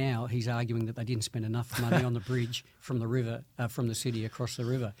 Now he's arguing that they didn't spend enough money on the bridge from the river, from the city across the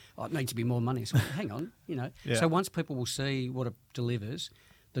river. Oh, it needs to be more money. So hang on, Yeah. So once people will see what it delivers,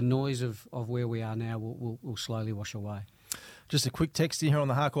 the noise of where we are now will slowly wash away. Just a quick text here on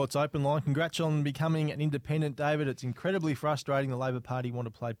the Harcourts Open line. Congrats on becoming an independent, David. It's incredibly frustrating the Labor Party want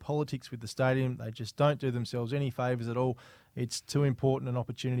to play politics with the stadium. They just don't do themselves any favours at all. It's too important an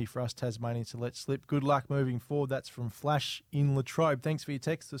opportunity for us Tasmanians to let slip. Good luck moving forward. That's from Flash in Latrobe. Thanks for your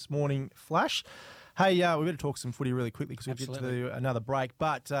text this morning, Flash. Hey, we better talk some footy really quickly because we'll get to another break.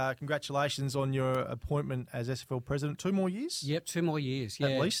 But congratulations on your appointment as SFL president. 2 more years? Yep, 2 more years. Yeah.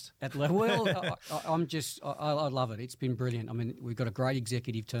 At least? Well, I love it. It's been brilliant. I mean, we've got a great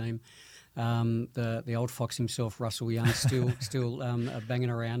executive team. The old fox himself, Russell Young, still banging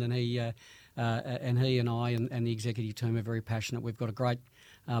around, and he and I and the executive team are very passionate. We've got a great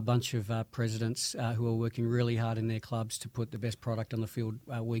bunch of presidents who are working really hard in their clubs to put the best product on the field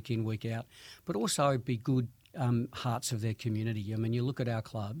week in, week out, but also be good hearts of their community. I mean, you look at our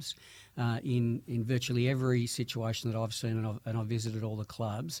clubs in virtually every situation that I've seen, and I've visited all the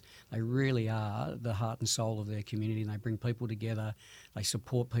clubs, they really are the heart and soul of their community, and they bring people together. They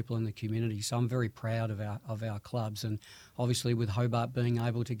support people in the community. So I'm very proud of our clubs, and obviously with Hobart being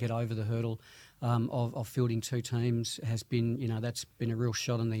able to get over the hurdle of fielding 2 teams has been, that's been a real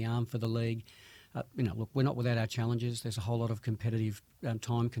shot in the arm for the league. Look, we're not without our challenges. There's a whole lot of competitive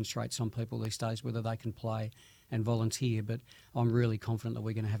time constraints on people these days, whether they can play and volunteer. But I'm really confident that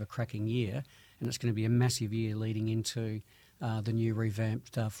we're going to have a cracking year, and it's going to be a massive year leading into the new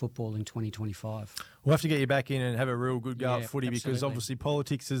revamped football in 2025. We'll have to get you back in and have a real good go at footy, absolutely. because obviously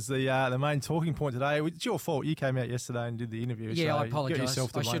politics is the main talking point today. It's your fault. You came out yesterday and did the interview. Yeah, so I apologise. Get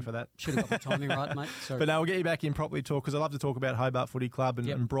yourself to blame for that. Should have got the timing right, mate. Sorry. But no, we'll get you back in properly talk, because I love to talk about Hobart Footy Club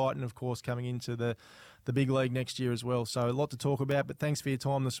and Brighton, of course, coming into the big league next year as well. So a lot to talk about, but thanks for your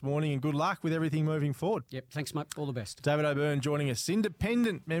time this morning and good luck with everything moving forward. Yep, thanks, mate. All the best. David O'Byrne joining us,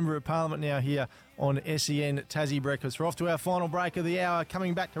 independent Member of Parliament now here on SEN Tassie Breakfast. We're off to our final break of the hour,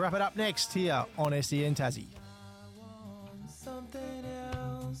 coming back to wrap it up next here on SEN Tassie. Something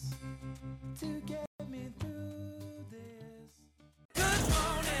else to get me through this. Good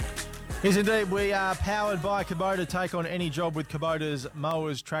morning. Yes, indeed. We are powered by Kubota. Take on any job with Kubota's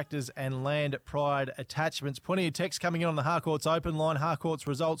mowers, tractors and Land Pride attachments. Plenty of text coming in on the Harcourts Open line. Harcourts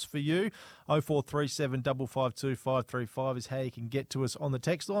results for you. 0437 552 535 is how you can get to us on the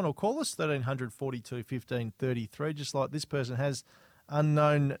text line, or call us 1300 42 15 33, just like this person has.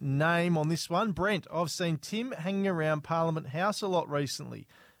 Unknown name on this one. Brent, I've seen Tim hanging around Parliament House a lot recently.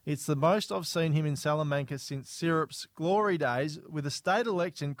 It's the most I've seen him in Salamanca since Syrup's glory days. With a state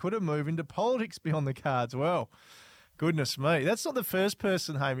election, could a move into politics be on the cards? Well, goodness me. That's not the first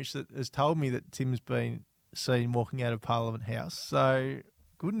person, Hamish, that has told me that Tim's been seen walking out of Parliament House. So,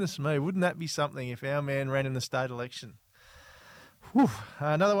 goodness me, wouldn't that be something if our man ran in the state election? Whew.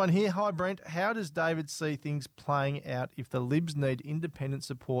 Another one here. Hi, Brent. How does David see things playing out if the Libs need independent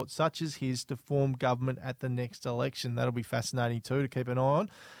support such as his to form government at the next election? That'll be fascinating too to keep an eye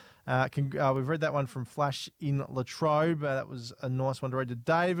on. We've read that one from Flash in Latrobe. That was a nice one to read to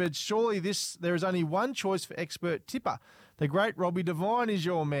David. Surely there is only one choice for expert tipper. The great Robbie Devine is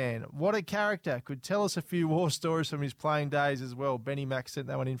your man. What a character. Could tell us a few war stories from his playing days as well. Benny Mack sent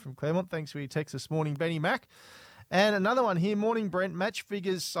that one in from Claremont. Thanks for your text this morning, Benny Mack. And another one here. Morning, Brent. Match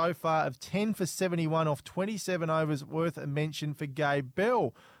figures so far of 10 for 71 off 27 overs, worth a mention for Gabe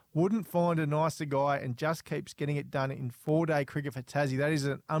Bell. Wouldn't find a nicer guy and just keeps getting it done in 4-day cricket for Tassie. That is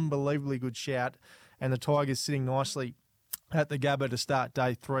an unbelievably good shout. And the Tigers sitting nicely at the Gabba to start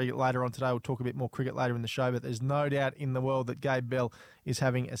day 3 later on today. We'll talk a bit more cricket later in the show, but there's no doubt in the world that Gabe Bell is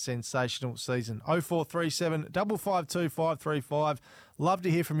having a sensational season. 0437 552 535. Love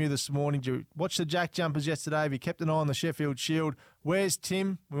to hear from you this morning. Did you watch the Jack Jumpers yesterday? Have you kept an eye on the Sheffield Shield? Where's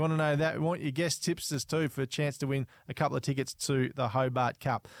Tim? We want to know that. We want your guest tipsters too for a chance to win a couple of tickets to the Hobart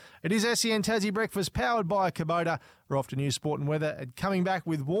Cup. It is SEN Tassie Breakfast powered by Kubota. We're off to news, sport and weather and coming back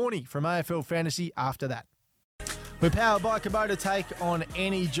with Warnie from AFL Fantasy after that. We're powered by Kubota. Take on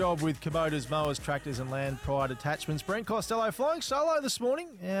any job with Kubota's mowers, tractors and land pride attachments. Brent Costello flying solo this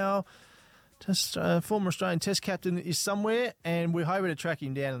morning. Our former Australian Test captain is somewhere, and we're hoping to track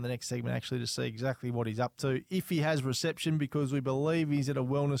him down in the next segment actually to see exactly what he's up to, if he has reception, because we believe he's at a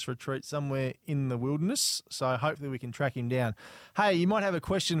wellness retreat somewhere in the wilderness. So hopefully we can track him down. Hey, you might have a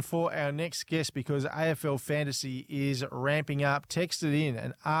question for our next guest because AFL Fantasy is ramping up. Text it in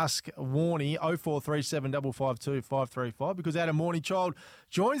and ask Warnie 0437 552 535 because Adam Warnie-Child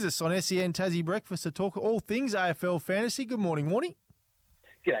joins us on SEN Tassie Breakfast to talk all things AFL Fantasy. Good morning, Warnie.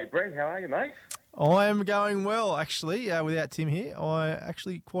 G'day, Brent. How are you, mate? I am going well, actually, without Tim here. I'm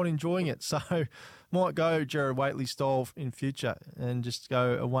actually quite enjoying it. So might go Jared Waitley style in future and just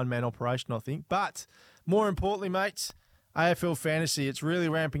go a one-man operation, I think. But more importantly, mates, AFL Fantasy, it's really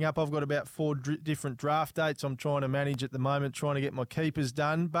ramping up. I've got about 4 different draft dates I'm trying to manage at the moment, trying to get my keepers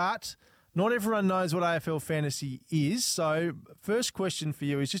done. But not everyone knows what AFL Fantasy is. So first question for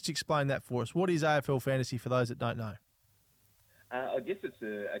you is just explain that for us. What is AFL Fantasy for those that don't know? I guess it's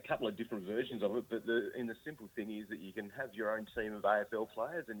a couple of different versions of it, but the simple thing is that you can have your own team of AFL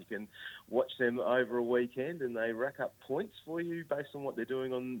players and you can watch them over a weekend and they rack up points for you based on what they're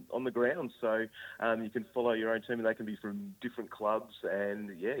doing on the ground. So you can follow your own team and they can be from different clubs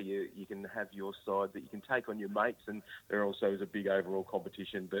and, you can have your side that you can take on your mates, and there also is a big overall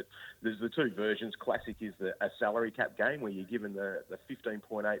competition. But there's the 2 versions. Classic is a salary cap game where you're given the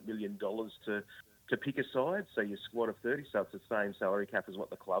 $15.8 million to pick a side, so your squad of 30, so it's the same salary cap as what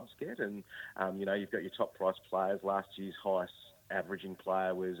the clubs get, and you've got your top price players. Last year's highest averaging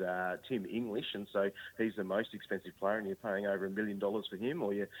player was Tim English, and so he's the most expensive player, and you're paying over $1 million for him,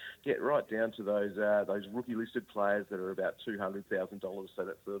 or you get right down to those rookie listed players that are about $200,000. So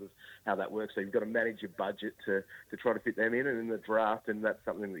that's sort of how that works. So you've got to manage your budget to try to fit them in, and in the draft, and that's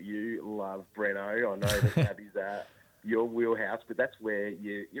something that you love, Breno. I know that is your wheelhouse, but that's where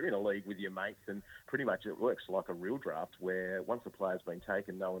you're in a league with your mates, and pretty much it works like a real draft where once a player's been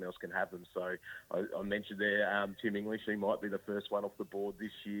taken, no one else can have them. So I mentioned there Tim English, he might be the first one off the board this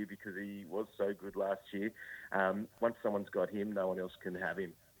year because he was so good last year. Once someone's got him, no one else can have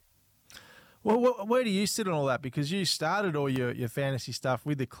him. Well, where do you sit on all that? Because you started all your fantasy stuff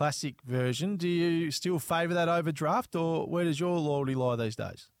with the classic version. Do you still favour that over draft, or where does your loyalty lie these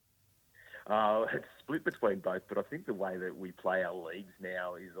days? It's split between both, but I think the way that we play our leagues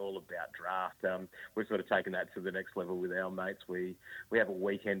now is all about draft. We've sort of taken that to the next level with our mates. We have a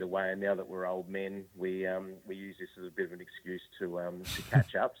weekend away, and now that we're old men, we use this as a bit of an excuse to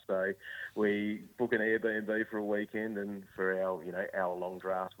catch up. So we book an Airbnb for a weekend, and for our hour-long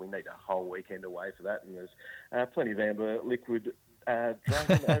draft, we need a whole weekend away for that. And there's plenty of amber liquid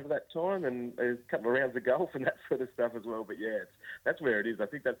drunk over that time, and a couple of rounds of golf and that sort of stuff as well. But that's where it is. I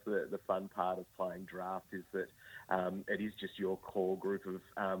think that's the fun part of playing draft, is that it is just your core group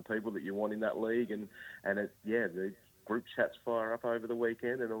of people that you want in that league, and the group chats fire up over the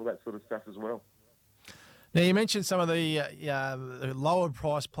weekend and all that sort of stuff as well. Now, you mentioned some of the lower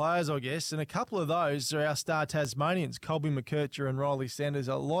price players, I guess, and a couple of those are our star Tasmanians, Colby McKercher and Riley Sanders.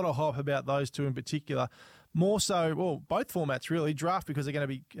 A lot of hype about those two in particular. More so, well, both formats really. Draft because they're going to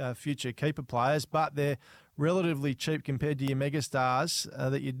be future keeper players, but they're relatively cheap compared to your megastars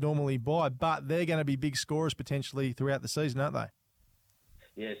that you'd normally buy. But they're going to be big scorers potentially throughout the season, aren't they?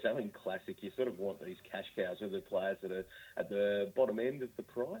 Yeah, something classic. You sort of want these cash cows, or the players that are at the bottom end of the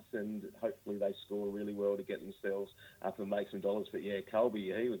price, and hopefully they score really well to get themselves up and make some dollars. But yeah,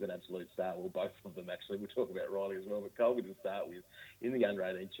 Colby, he was an absolute star. Well, both of them actually. We'll talk about Riley as well, but Colby to start with, in the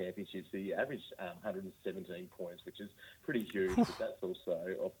under-18 championships, he averaged 117 points, which is pretty huge. But that's also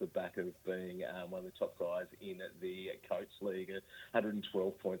off the back of being one of the top guys in the Coates League,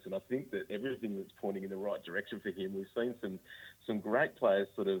 112 points. And I think that everything that's pointing in the right direction for him. We've seen some great players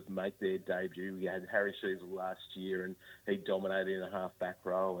sort of make their debut. We had Harry Sheasel last year, and he dominated in a half-back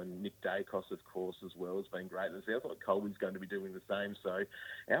row, and Nick Dacos, of course, as well, has been great. And it sounds like Colby's going to be doing the same, so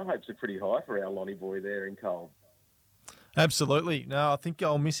our hopes are pretty high for our Lonnie boy there in Cole. Absolutely. No, I think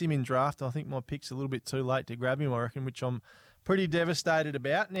I'll miss him in draft. I think my pick's a little bit too late to grab him, I reckon, which I'm pretty devastated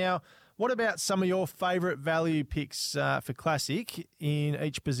about. Now, what about some of your favourite value picks for Classic in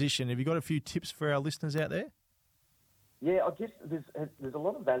each position? Have you got a few tips for our listeners out there? Yeah, I guess there's a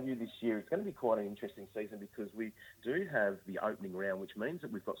lot of value this year. It's going to be quite an interesting season because we do have the opening round, which means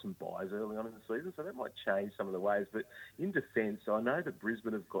that we've got some buys early on in the season, so that might change some of the ways. But in defence, I know that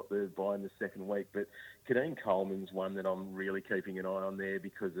Brisbane have got the buy in the second week, but Kadeem Coleman's one that I'm really keeping an eye on there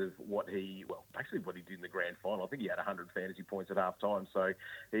because of what he did in the grand final. I think he had 100 fantasy points at half time, so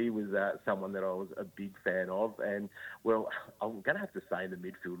he was someone that I was a big fan of. And, well, I'm going to have to say in the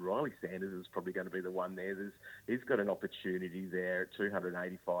midfield, Riley Sanders is probably going to be the one there. He's got an opportunity there at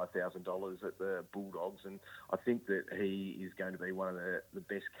 $285,000 at the Bulldogs, and I think that he is going to be one of the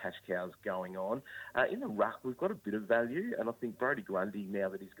best cash cows going on. In the ruck, we've got a bit of value, and I think Brodie Grundy, now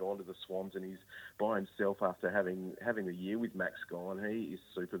that he's gone to the Swans and he's by himself after having a year with Max gone, he is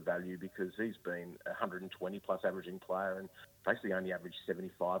super value because he's been a 120-plus averaging player and basically only averaged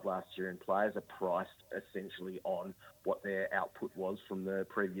 75 last year, and players are priced essentially on what their output was from the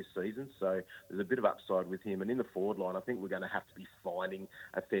previous season. So there's a bit of upside with him. And in the forward line, I think we're going to have to be finding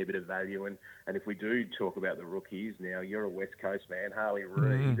a fair bit of value. And if we do talk about the rookies, now you're a West Coast man, Harley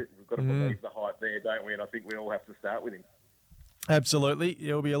Reid. We've got to believe the hype there, don't we? And I think we all have to start with him. Absolutely.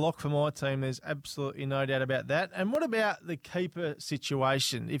 It'll be a lock for my team. There's absolutely no doubt about that. And what about the keeper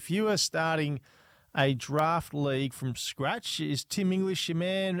situation? If you are starting a draft league from scratch, is Tim English your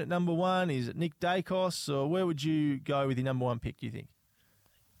man at number one? Is it Nick Dacos? Or where would you go with your number one pick, do you think?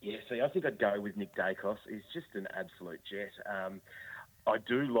 Yeah, see, I think I'd go with Nick Dacos. He's just an absolute jet. I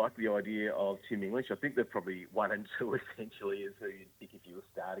do like the idea of Tim English. I think they're probably 1 and 2 essentially is who you'd pick if you were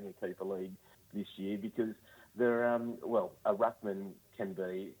starting a keeper league this year because they're, a ruckman can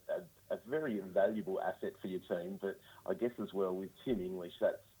be a very valuable asset for your team, but I guess as well with Tim English,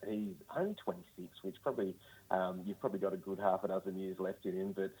 he's only 26, which probably you've probably got a good half a dozen years left in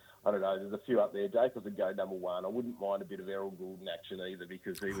him. But I don't know, there's a few up there. Dacos would go number one. I wouldn't mind a bit of Errol Goulden action either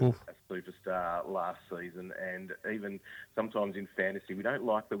because he was a superstar last season. And even sometimes in fantasy, we don't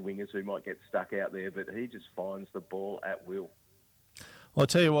like the wingers who might get stuck out there, but he just finds the ball at will. Well, I'll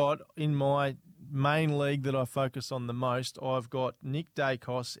tell you what, in my main league that I focus on the most, I've got Nick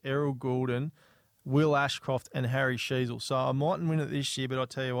Dacos, Errol Goulden, Will Ashcroft and Harry Sheasel. So I mightn't win it this year, but I'll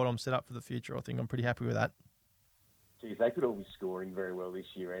tell you what, I'm set up for the future. I think I'm pretty happy with that. Geez, they could all be scoring very well this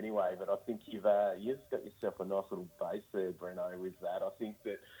year anyway, but I think you've got yourself a nice little base there, Breno, with that. I think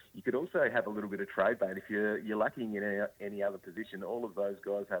that you could also have a little bit of trade bait if you're lacking in any other position. All of those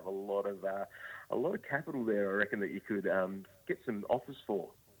guys have a lot of capital there. I reckon that you could get some offers for.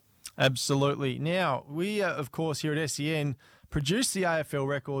 Absolutely. Now, we, of course, here at SEN produce the AFL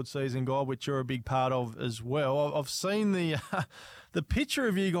record season guide, which you're a big part of as well. I've seen the picture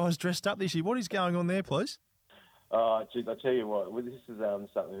of you guys dressed up this year. What is going on there, please? Geez, I tell you what, this is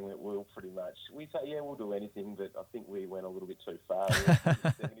something that we'll pretty much, we say, yeah, we'll do anything, but I think we went a little bit too far. We went to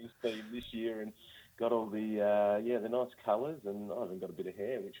the 70s theme this year and got all the nice colours, and I even got a bit of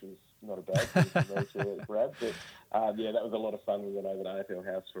hair, which was not a bad thing for me to grab. But, that was a lot of fun. We went over to AFL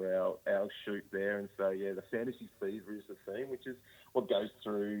House for our shoot there, and so, the Fantasy Fever is the theme, which is what goes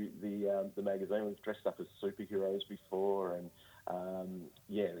through the magazine. We've dressed up as superheroes before, and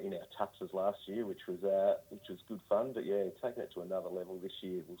in our tuxes last year, which was good fun. But taking it to another level this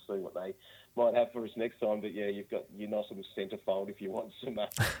year. We'll see what they might have for us next time. But you've got your nice little centrefold if you want some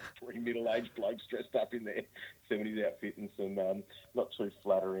three middle-aged blokes dressed up in their 70s outfit and some not too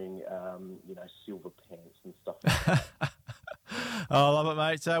flattering, silver pants and stuff like that. I love it,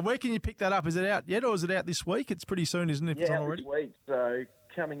 mate. So where can you pick that up? Is it out yet or is it out this week? It's pretty soon, isn't it? If it's on already? This week. So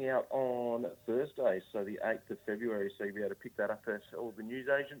coming out on Thursday, so the 8th of February, so you'll be able to pick that up at all the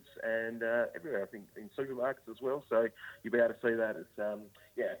newsagents and everywhere, I think, in supermarkets as well, so you'll be able to see that. It's, a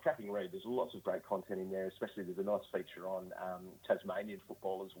cracking read. There's lots of great content in there, especially there's a nice feature on Tasmanian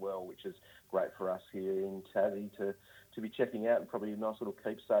football as well, which is great for us here in Tassie to be checking out, and probably a nice little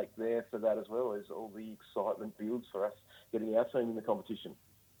keepsake there for that as well, as all the excitement builds for us getting our team in the competition.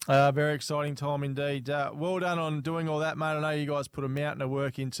 Very exciting time indeed. Well done on doing all that, mate. I know you guys put a mountain of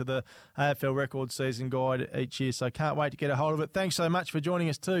work into the AFL Record Season Guide each year, so can't wait to get a hold of it. Thanks so much for joining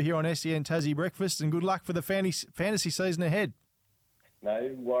us too here on SEN Tassie Breakfast, and good luck for the fantasy season ahead.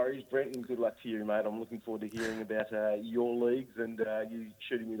 No worries, Brent, and good luck to you, mate. I'm looking forward to hearing about your leagues and you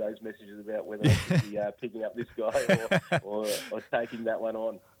shooting me those messages about whether I should be picking up this guy or taking that one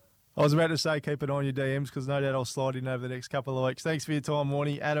on. I was about to say keep an eye on your DMs because no doubt I'll slide in over the next couple of weeks. Thanks for your time,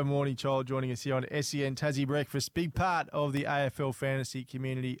 Warnie. Adam Warnie-Child joining us here on SEN Tassie Breakfast. Big part of the AFL fantasy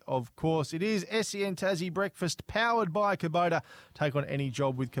community, of course. It is SEN Tassie Breakfast powered by Kubota. Take on any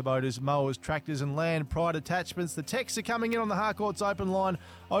job with Kubota's mowers, tractors and land pride attachments. The texts are coming in on the Harcourts open line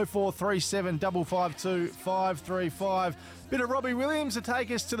 0437 552 535. Bit of Robbie Williams to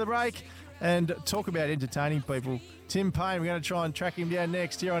take us to the break and talk about entertaining people. Tim Payne, we're going to try and track him down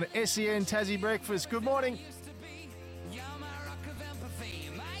next here on SEN Tassie Breakfast. Good morning.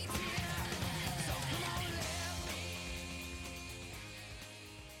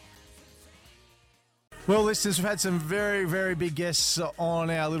 Well, listeners, we've had some very, very big guests on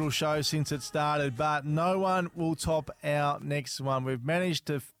our little show since it started, but no one will top our next one. We've managed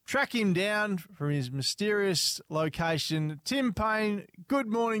to track him down from his mysterious location. Tim Payne, good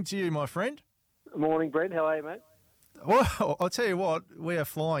morning to you, my friend. Morning, Brent. How are you, mate? Well, I'll tell you what, we are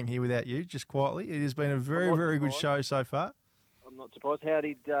flying here without you, just quietly. It has been a very, very good show so far. I'm not surprised. How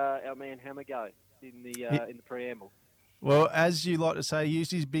did our man Hammer go in the preamble? Well, as you like to say, he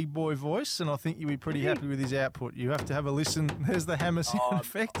used his big boy voice, and I think you'll be pretty happy with his output. You have to have a listen. There's the Hammer sound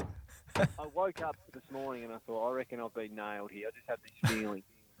effect. I woke up this morning and I thought, I reckon I've been nailed here. I just had this feeling.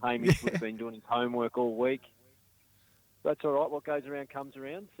 Hamish would have been doing his homework all week. That's all right. What goes around comes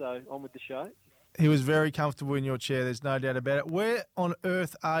around. So on with the show. He was very comfortable in your chair, there's no doubt about it. Where on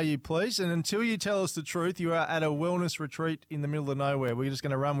earth are you, please? And until you tell us the truth, you are at a wellness retreat in the middle of nowhere. We're just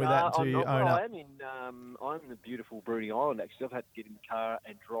going to run with that until you own up. I'm in the beautiful Bruny Island, actually. I've had to get in the car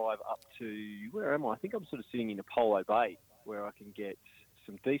and drive up to, where am I? I think I'm sort of sitting in Apollo Bay, where I can get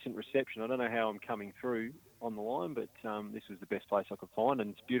some decent reception. I don't know how I'm coming through on the line, but this was the best place I could find,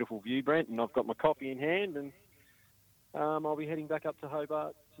 and it's a beautiful view, Brent, and I've got my coffee in hand, and I'll be heading back up to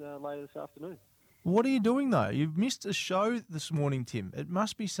Hobart later this afternoon. What are you doing, though? You've missed a show this morning, Tim. It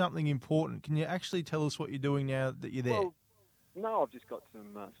must be something important. Can you actually tell us what you're doing now that you're there? Well, no, I've just got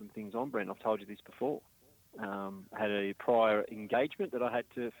some things on, Brent. I've told you this before. I had a prior engagement that I had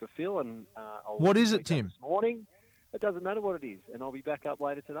to fulfil, and what is it, Tim? This morning. It doesn't matter what it is, and I'll be back up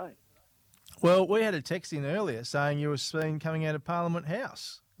later today. Well, we had a text in earlier saying you were seen coming out of Parliament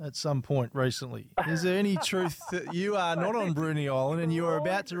House at some point recently. Is there any truth that you are not on Bruny Island and you are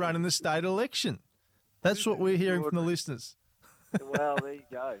about to run in the state election? That's what we're hearing from the listeners. Well, there you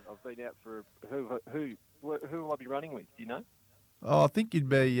go. I've been out for who will I be running with? Do you know? Oh, I think you'd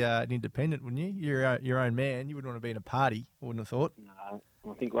be an independent, wouldn't you? You're your own man. You wouldn't want to be in a party. I wouldn't have thought. No,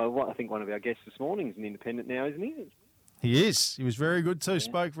 I think one of our guests this morning is an independent now, isn't he? He is. He was very good too. Yeah.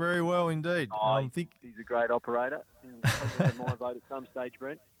 Spoke very well indeed. He's a great operator. I'll my vote at some stage,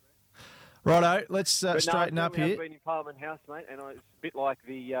 Brent. Righto, let's straighten up here. I've been in Parliament House, mate, and it's a bit like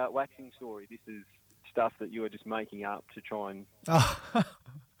the waxing story. This is stuff that you are just making up to try and...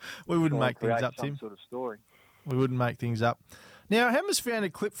 we wouldn't make things up, Tim. Sort of story. We wouldn't make things up. Now, Hammer's found a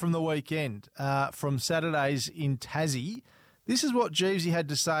clip from the weekend from Saturdays in Tassie. This is what Jeevesy had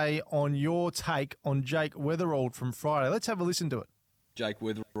to say on your take on Jake Weatherald from Friday. Let's have a listen to it. Jake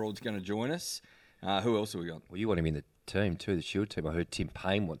Weatherald's going to join us. Who else have we got? Well, you want him in the team too, the Shield team. I heard Tim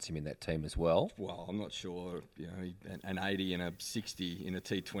Payne wants him in that team as well. Well, I'm not sure. You know, an 80 and a 60 in a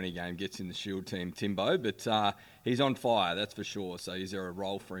T20 game gets in the Shield team, Timbo. But he's on fire, that's for sure. So is there a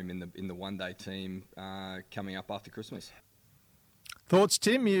role for him in the one-day team coming up after Christmas? Thoughts,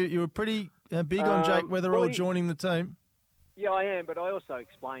 Tim? You were pretty big on Jake Weatherald joining the team. Yeah, I am, but I also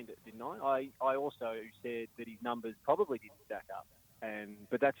explained it, didn't I? I also said that his numbers probably didn't stack up.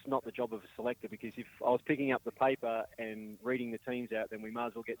 But that's not the job of a selector, because if I was picking up the paper and reading the teams out, then we might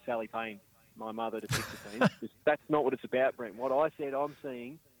as well get Sally Payne, my mother, to pick the teams. That's not what it's about, Brent. What I said I'm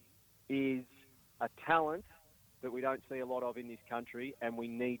seeing is a talent that we don't see a lot of in this country, and we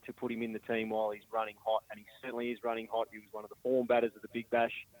need to put him in the team while he's running hot, and he certainly is running hot. He was one of the form batters of the Big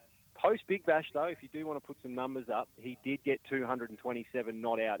Bash Post Big Bash, though, if you do want to put some numbers up, he did get 227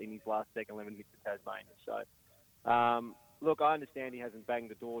 not out in his last second 11 hits for Tasmania. So, look, I understand he hasn't banged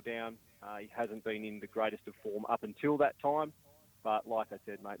the door down. He hasn't been in the greatest of form up until that time. But like I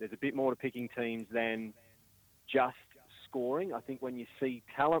said, mate, there's a bit more to picking teams than just scoring. I think when you see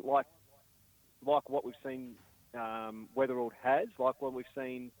talent like what we've seen Weatherald has, like when we've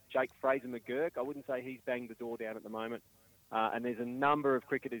seen Jake Fraser-McGurk, I wouldn't say he's banged the door down at the moment. And there's a number of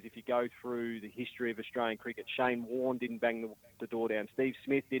cricketers, if you go through the history of Australian cricket, Shane Warne didn't bang the door down. Steve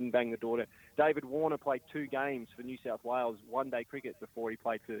Smith didn't bang the door down. David Warner played 2 games for New South Wales, one-day cricket, before he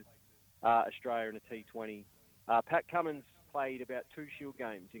played for Australia in a T20. Pat Cummins played about 2 Shield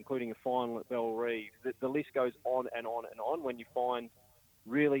games, including a final at Bellerive. The list goes on and on and on. When you find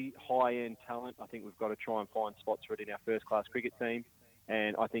really high-end talent, I think we've got to try and find spots for it in our first-class cricket team.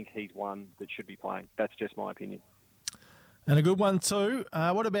 And I think he's one that should be playing. That's just my opinion. And a good one too.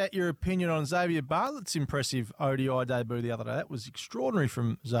 What about your opinion on Xavier Bartlett's impressive ODI debut the other day? That was extraordinary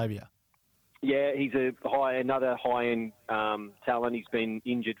from Xavier. Yeah, he's another high-end talent. He's been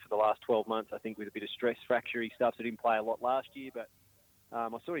injured for the last 12 months, I think, with a bit of stress fracture. He stuff, so didn't play a lot last year. But I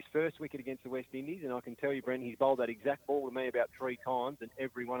saw his first wicket against the West Indies, and I can tell you, Brent, he's bowled that exact ball to me about 3 times, and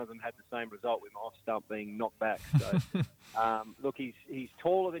every one of them had the same result, with my off stump being knocked back. So, look, he's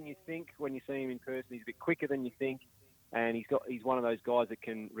taller than you think when you see him in person. He's a bit quicker than you think. And he's one of those guys that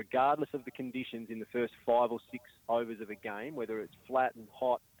can, regardless of the conditions in the first 5 or 6 overs of a game, whether it's flat and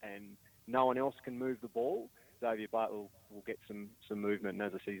hot and no one else can move the ball, Xavier Bartlett will get some movement. And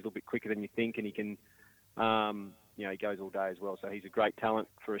as I said, he's a little bit quicker than you think, and he can, he goes all day as well. So he's a great talent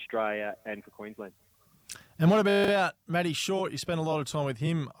for Australia and for Queensland. And what about Matty Short? You spent a lot of time with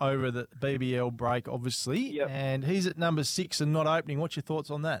him over the BBL break, obviously, and he's at number 6 and not opening. What's your thoughts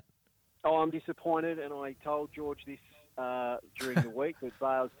on that? Oh, I'm disappointed, and I told George this during the week, but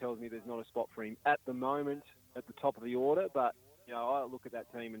Bales tells me there's not a spot for him at the moment at the top of the order. But I look at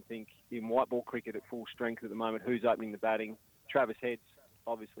that team and think, in white ball cricket at full strength at the moment, who's opening the batting? Travis Head's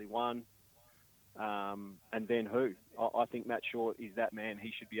obviously one, and then who? I think Matt Short is that man.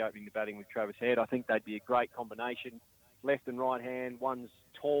 He should be opening the batting with Travis Head. I think they'd be a great combination, left and right hand. One's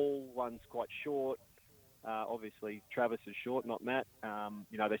tall, one's quite short. Obviously, Travis is short, not Matt.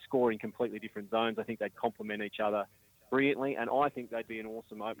 They score in completely different zones. I think they'd complement each other brilliantly, and I think they'd be an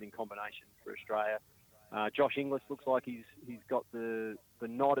awesome opening combination for Australia. Josh Inglis looks like he's got the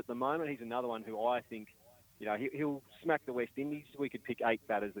nod at the moment. He's another one who I think, he'll smack the West Indies. We could pick 8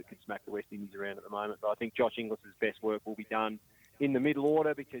 batters that could smack the West Indies around at the moment, but I think Josh Inglis's best work will be done in the middle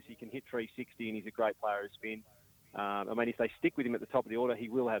order because he can hit 360 and he's a great player of spin. If they stick with him at the top of the order, he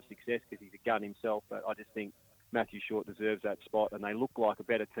will have success because he's a gun himself, but I just think Matthew Short deserves that spot, and they look like a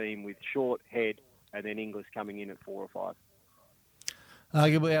better team with Short, Head, and then Inglis coming in at 4 or 5.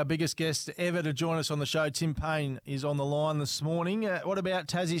 Arguably our biggest guest ever to join us on the show, Tim Payne, is on the line this morning. What about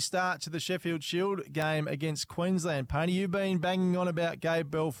Tassie's start to the Sheffield Shield game against Queensland? Payne, you've been banging on about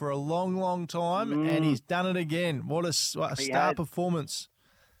Gabe Bell for a long, long time, and he's done it again. What a star performance.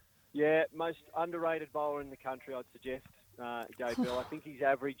 Yeah, most underrated bowler in the country, I'd suggest, Gabe Bell. I think his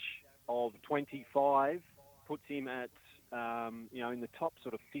average of 25 puts him at, in the top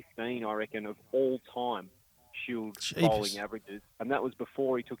sort of 15, I reckon, of all time Shield bowling averages. And that was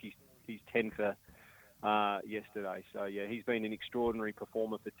before he took his 10 for yesterday. So, yeah, he's been an extraordinary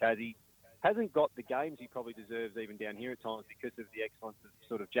performer for Tassie. Hasn't got the games he probably deserves even down here at times because of the excellence of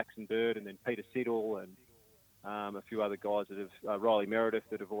sort of Jackson Bird and then Peter Siddle and a few other guys that have, Riley Meredith,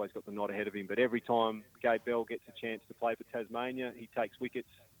 that have always got the nod ahead of him. But every time Gabe Bell gets a chance to play for Tasmania, he takes wickets.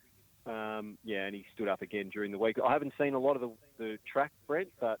 And he stood up again during the week. I haven't seen a lot of the track, Brent,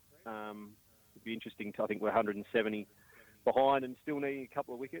 but it'd be interesting. I think we're 170 behind and still needing a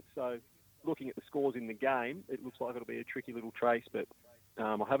couple of wickets. So looking at the scores in the game, it looks like it'll be a tricky little trace. But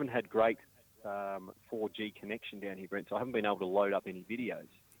I haven't had great 4G connection down here, Brent, so I haven't been able to load up any videos.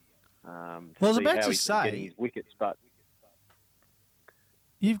 Well, I was about to say, getting his wickets, but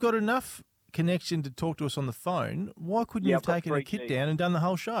you've got enough connection to talk to us on the phone. Why couldn't you have taken a kit down and done the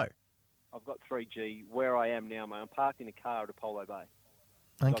whole show? I've got 3G where I am now, mate. I'm parked in a car at Apollo Bay.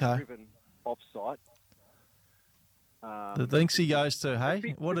 So okay. I've driven off-site. The thanks he goes to,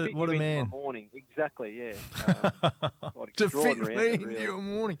 hey? What a man. Morning. Exactly, yeah. To fit me into your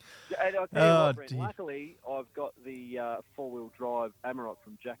morning. And I'll tell you what, Brent, luckily, I've got the four-wheel drive Amarok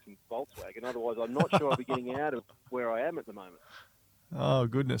from Jackson's Volkswagen. Otherwise, I'm not sure I'll be getting out of where I am at the moment. Oh,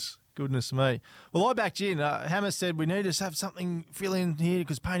 goodness me. Well, I backed you in. Hammer said we need to have something fill in here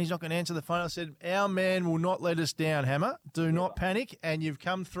because Payne's not going to answer the phone. I said, our man will not let us down, Hammer. Do not panic. And you've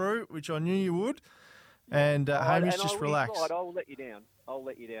come through, which I knew you would. And Hamish, and just I will relax. slide. I'll let you down.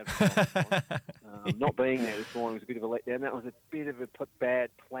 Not being there this morning was a bit of a letdown. That was a bit of a bad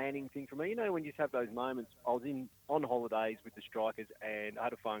planning thing for me. You know, when you just have those moments. I was on holidays with the Strikers and I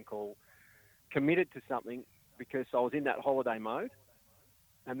had a phone call, committed to something because I was in that holiday mode.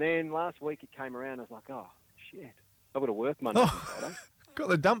 And then last week it came around. I was like, oh, shit. I've got to work Monday and Friday. Got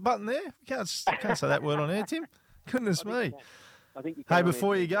the dump button there? Can't say that word on air, Tim. Goodness me. I think you can Hey, on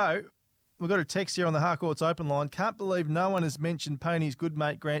before air. you go, we've got a text here on the Harcourts open line. Can't believe no one has mentioned Payne's good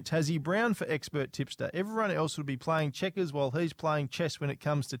mate Grant Tassie Brown for expert tipster. Everyone else would be playing checkers while he's playing chess when it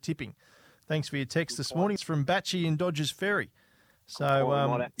comes to tipping. Thanks for your text this morning. It's from Batchy in Dodgers Ferry. So we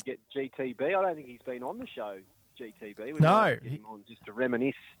might have to get GTB. I don't think he's been on the show, GTB. We No. might have to get him on just to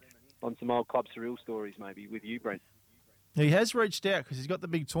reminisce on some old Club Surreal stories maybe with you, Brent. he has reached out because he's got the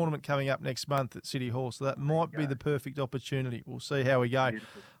big tournament coming up next month at City Hall, so that might be the perfect opportunity. We'll see how we go.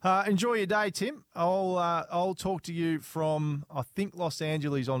 Enjoy your day, Tim. I'll talk to you from, I think, Los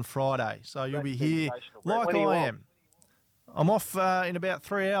Angeles on Friday, so you'll be here like When are you I off? am. I'm off in about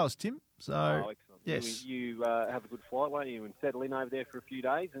 3 hours, Tim. So, Excellent. yes. You have a good flight, won't you, and settle in over there for a few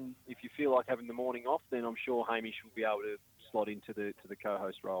days. And if you feel like having the morning off, then I'm sure Hamish will be able to slot into the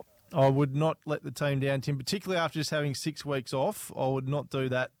co-host role. I would not let the team down, Tim, particularly after just having 6 weeks off. I would not do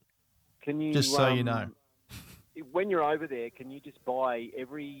that. Can you just so you know? When you're over there, can you just buy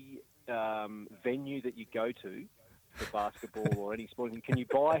every venue that you go to for basketball or any sport? Can you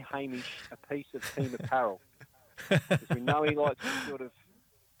buy Hamish a piece of team apparel? Because we know he likes to sort of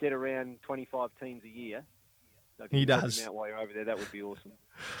get around 25 teams a year. So if you He can help does. him out while you're over there, that would be awesome.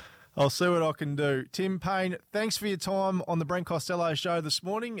 I'll see what I can do. Tim Payne, thanks for your time on the Brent Costello show this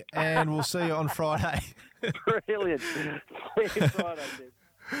morning, and we'll see you on Friday. Brilliant. See you Friday,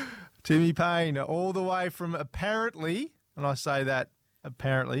 Tim. Timmy Payne, all the way from apparently, and I say that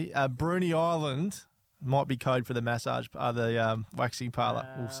apparently, Bruny Island, might be code for the massage, the waxing parlour.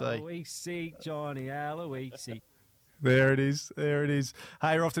 We'll see. Aloisi, Johnny Aloisi. There it is. There it is.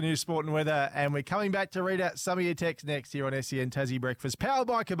 Hey, we're off to news, sport and weather, and we're coming back to read out some of your texts next here on SEN Tassie Breakfast, powered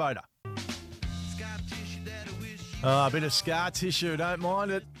by Kubota. A bit of scar tissue, don't mind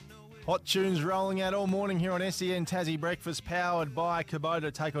it. Hot tunes rolling out all morning here on SEN Tassie Breakfast, powered by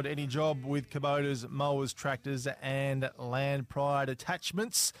Kubota. Take on any job with Kubota's mowers, tractors and land pride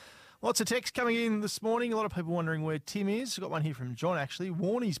attachments. Lots of texts coming in this morning. A lot of people wondering where Tim is. Got one here from John, actually.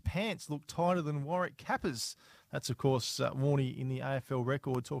 Warnie's pants look tighter than Warwick Kappa's. That's, of course, Warnie in the AFL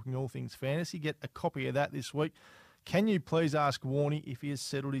record, talking all things fantasy. Get a copy of that this week. Can you please ask Warnie if he has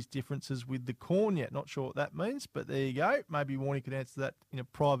settled his differences with the Corn yet? Not sure what that means, but there you go. Maybe Warnie could answer that in a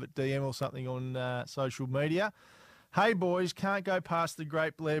private DM or something on social media. Hey, boys, can't go past the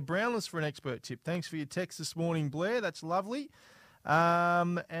great Blair Brownless for an expert tip. Thanks for your text this morning, Blair. That's lovely.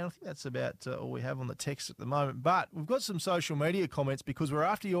 And I think that's about all we have on the text at the moment. But we've got some social media comments because we're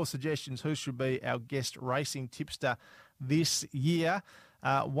after your suggestions who should be our guest racing tipster this year.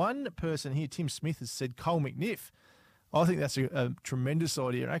 One person here, Tim Smith, has said Cole McNiff. I think that's a tremendous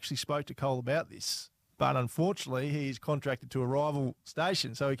idea. I actually spoke to Cole about this. But unfortunately, he's contracted to a rival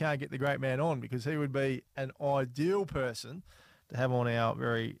station, so he can't get the great man on because he would be an ideal person to have on our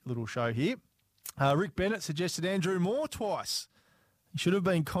very little show here. Rick Bennett suggested Andrew Moore twice. He should have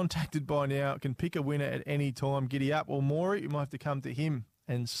been contacted by now. Can pick a winner at any time. Giddy up. Or Maury, you might have to come to him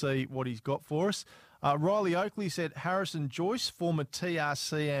and see what he's got for us. Riley Oakley said Harrison Joyce, former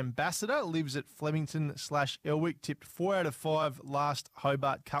TRC ambassador, lives at Flemington/Elwick, tipped 4 out of 5 last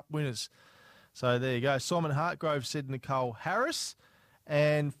Hobart Cup winners. So there you go. Simon Hartgrove said Nicole Harris.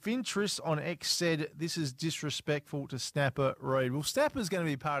 And Fintris on X said, this is disrespectful to Snapper Reid. Well, Snapper's going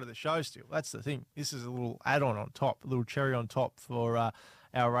to be part of the show still. That's the thing. This is a little add-on on top, a little cherry on top for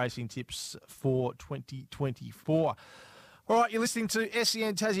our racing tips for 2024. All right, you're listening to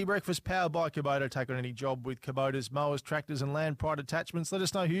SEN Tassie Breakfast, powered by Kubota. Take on any job with Kubota's mowers, tractors and land pride attachments. Let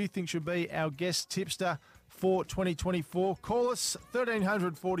us know who you think should be our guest tipster for 2024. Call us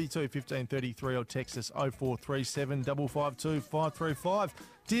 1300 42 1533 or text us 0437 552 535.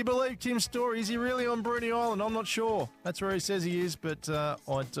 Do you believe Tim's story? Is he really on Bruny Island? I'm not sure. That's where he says he is, but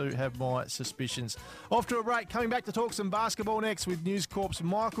I do have my suspicions. Off to a break. Coming back to talk some basketball next with News Corp's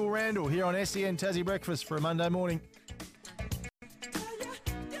Michael Randall here on SEN Tassie Breakfast for a Monday morning.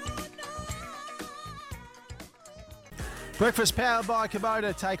 Breakfast powered by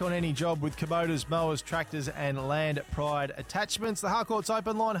Kubota. Take on any job with Kubota's mowers, tractors and land pride attachments. The Harcourts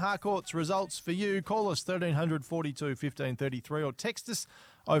open line. Harcourts results for you. Call us 1300 42 1533 or text us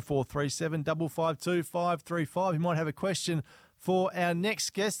 0437 552 535. You might have a question for our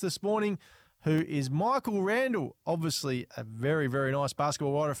next guest this morning. who is Michael Randall, obviously a very, very nice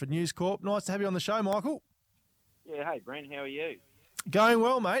basketball writer for News Corp. Nice to have you on the show, Michael. Yeah, hey, Brent, how are you? Going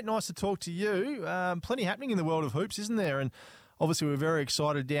well, mate. Nice to talk to you. Plenty happening in the world of hoops, isn't there? And obviously we're very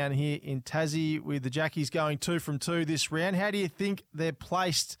excited down here in Tassie with the Jackies going 2 from 2 this round. How do you think they're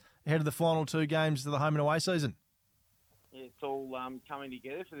placed ahead of the final 2 games of the home and away season? Yeah, it's all coming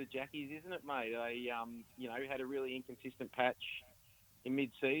together for the Jackies, isn't it, mate? They, had a really inconsistent patch in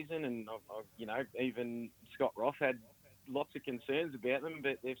mid-season, and even Scott Roth had lots of concerns about them,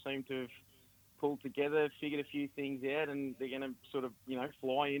 but they've seemed to have pulled together, figured a few things out, and they're going to sort of,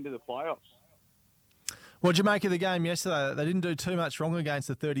 fly into the playoffs. What did you make of the game yesterday? They didn't do too much wrong against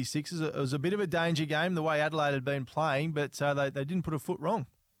the 36ers. It was a bit of a danger game, the way Adelaide had been playing, but they didn't put a foot wrong.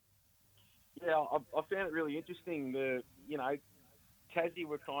 Yeah, I found it really interesting. Tassie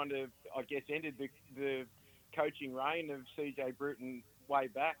were kind of, I guess, ended the coaching reign of CJ Bruton way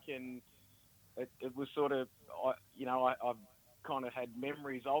back, and it was sort of, I've kind of had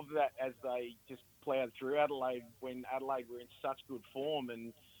memories of that as they just ploughed through Adelaide when Adelaide were in such good form.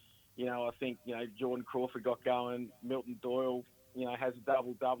 And, I think, Jordan Crawford got going, Milton Doyle, has a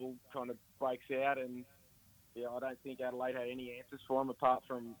double-double, kind of breaks out, and, I don't think Adelaide had any answers for him apart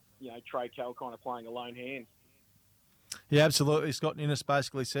from, Trey Kell kind of playing a lone hand. Yeah, absolutely. Scott Ninnis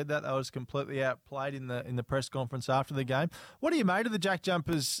basically said that. They was completely outplayed in the press conference after the game. What do you made of the Jack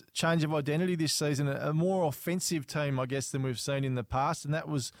Jumpers' change of identity this season? A more offensive team, I guess, than we've seen in the past, and that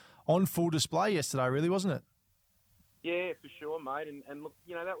was on full display yesterday, really, wasn't it? Yeah, for sure, mate. And look,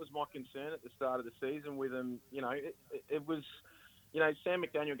 that was my concern at the start of the season with them. It was, Sam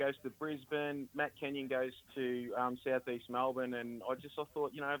McDaniel goes to Brisbane, Matt Kenyon goes to Southeast Melbourne, and I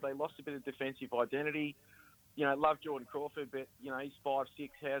thought, they lost a bit of defensive identity. Love Jordan Crawford, but, he's 5'6".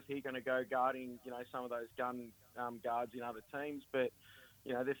 How's he going to go guarding, some of those gun guards in other teams? But,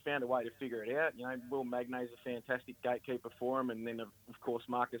 they've found a way to figure it out. Will Magnay's a fantastic gatekeeper for him, and then, of course,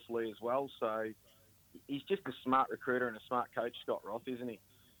 Marcus Lee as well. So he's just a smart recruiter and a smart coach, Scott Roth, isn't he?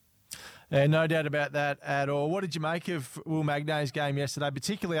 Yeah, no doubt about that at all. What did you make of Will Magnay's game yesterday,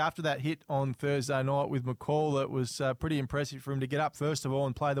 particularly after that hit on Thursday night with McCall? It was pretty impressive for him to get up, first of all,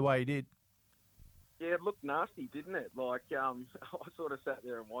 and play the way he did. Yeah, it looked nasty, didn't it? Like, I sort of sat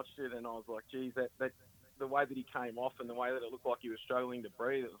there and watched it, and I was like, geez, that the way that he came off and the way that it looked like he was struggling to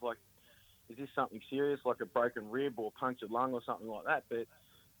breathe, it was like, is this something serious, like a broken rib or punctured lung or something like that? But,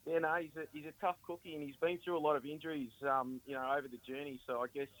 he's a tough cookie, and he's been through a lot of injuries, over the journey. So I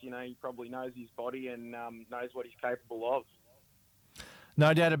guess, he probably knows his body and knows what he's capable of.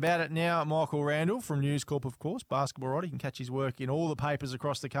 No doubt about it. Now, Michael Randall from News Corp, of course, basketball writer. You can catch his work in all the papers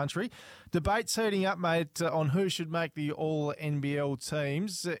across the country. Debate's heating up, mate, on who should make the all-NBL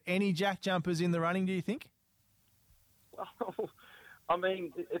teams. Any Jack Jumpers in the running, do you think? Well, I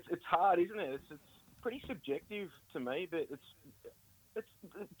mean, it's hard, isn't it? It's pretty subjective to me, but it's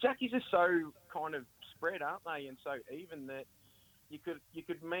Jackies are so kind of spread, aren't they, and so even that you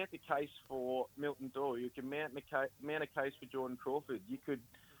could mount a case for Milton Doyle. You could mount a case for Jordan Crawford. You could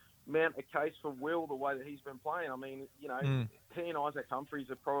mount a case for Will, the way that he's been playing. I mean, he and Isaac Humphries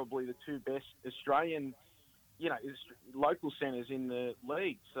are probably the two best Australian, local centres in the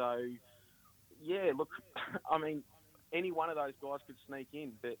league. So, yeah, look, I mean, any one of those guys could sneak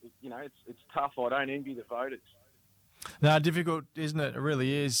in, but it's tough. I don't envy the voters. No, difficult, isn't it? It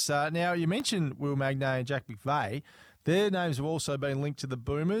really is. Now, you mentioned Will Magnay and Jack McVeigh. Their names have also been linked to the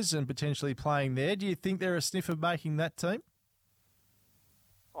Boomers and potentially playing there. Do you think they're a sniff of making that team?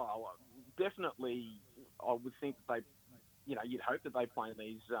 Oh, definitely. I would think that you'd hope that they play in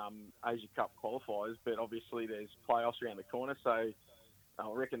these Asia Cup qualifiers, but obviously there's playoffs around the corner, so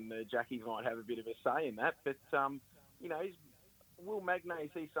I reckon the Jackies might have a bit of a say in that. But, Will Magnay,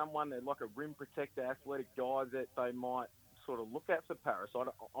 is he someone that like a rim protector, athletic guy that they might sort of look at for Paris?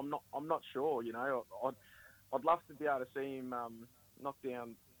 I'm not sure. I'd love to be able to see him knock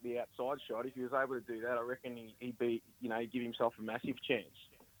down the outside shot. If he was able to do that, I reckon he'd be, give himself a massive chance.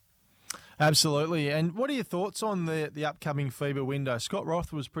 Absolutely. And what are your thoughts on the upcoming FIBA window? Scott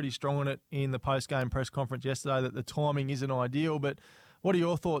Roth was pretty strong on it in the post-game press conference yesterday that the timing isn't ideal, but what are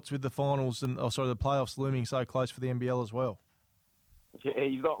your thoughts with the finals and the playoffs looming so close for the NBL as well? Yeah,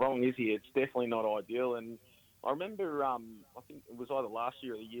 he's not wrong, is he? It's definitely not ideal. And I remember, I think it was either last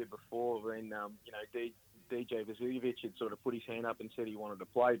year or the year before when, DJ Vasiljevic had sort of put his hand up and said he wanted to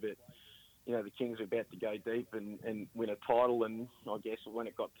play, but, the Kings were about to go deep and win a title. And I guess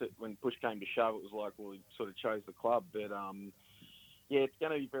when push came to shove, it was like, well, he sort of chose the club. But, it's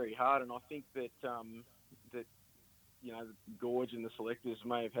going to be very hard. And I think that, Gorge and the selectors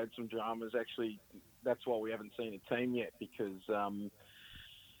may have had some dramas. Actually, that's why we haven't seen a team yet, because,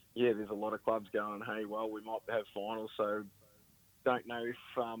 yeah, there's a lot of clubs going, hey, well, we might have finals, so don't know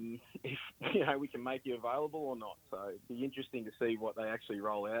if we can make you available or not. So it'd be interesting to see what they actually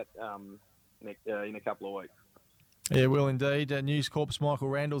roll out in a couple of weeks. Yeah, will indeed. News Corp's Michael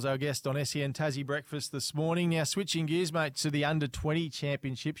Randall's our guest on SEN Tassie Breakfast this morning. Now, switching gears, mate, to the Under-20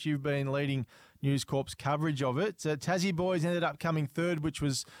 Championships. You've been leading News Corp's coverage of it. Tassie boys ended up coming third, which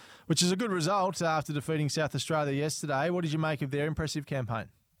is a good result after defeating South Australia yesterday. What did you make of their impressive campaign?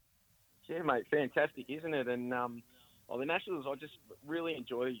 Yeah, mate, fantastic, isn't it? And the Nationals, I just really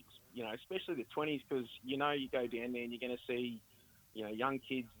enjoy, especially the 20s, because, you go down there and you're going to see, young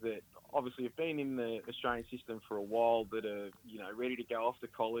kids that obviously have been in the Australian system for a while that are, ready to go off to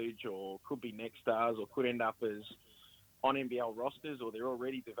college or could be next stars or could end up as on NBL rosters or they're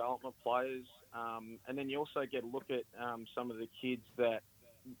already development players. And then you also get a look at some of the kids that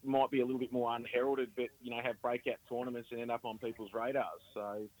might be a little bit more unheralded but, have breakout tournaments and end up on people's radars.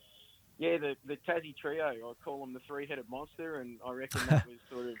 So, yeah, the Tassie trio, I call them the three-headed monster, and I reckon that was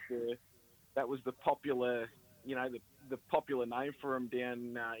sort of the popular, the popular name for them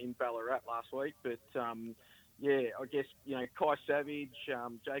down in Ballarat last week. But I guess Kai Savage,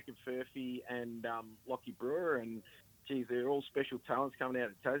 Jacob Furphy, and Lockie Brewer, and geez, they're all special talents coming out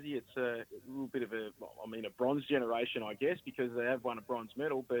of Tassie. It's a little bit of a bronze generation, I guess, because they have won a bronze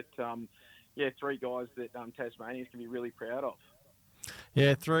medal. But three guys that Tasmanians can be really proud of.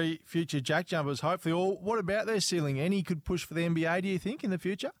 Yeah, three future jack jumpers, hopefully. What about their ceiling? Any could push for the NBA, do you think, in the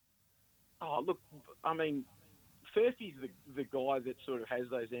future? Oh, look, I mean, Furphy's the guy that sort of has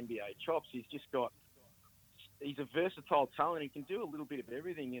those NBA chops. He's a versatile talent. He can do a little bit of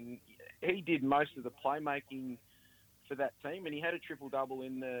everything, and he did most of the playmaking for that team, and he had a triple-double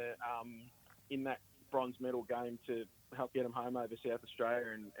in that bronze medal game to help get him home over South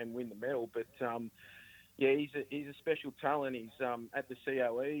Australia and win the medal. But he's a special talent. He's at the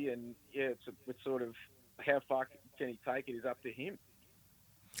COE, and it's sort of how far can he take it is up to him.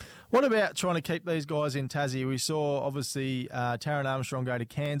 What about trying to keep these guys in Tassie? We saw, obviously, Taron Armstrong go to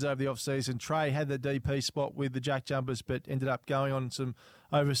Cairns over the off-season. Trey had the DP spot with the Jack Jumpers, but ended up going on some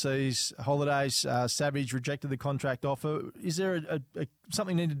overseas holidays. Savage rejected the contract offer. Is there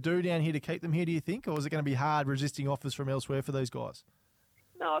something you need to do down here to keep them here, do you think? Or is it going to be hard resisting offers from elsewhere for these guys?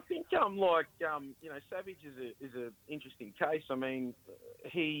 No, I think Savage is an interesting case. I mean,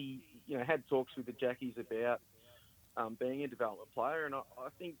 he had talks with the Jackies about being a development player, and I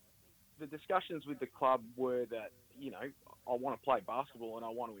think the discussions with the club were that I want to play basketball and I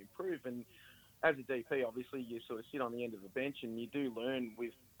want to improve. And as a DP, obviously you sort of sit on the end of the bench and you do learn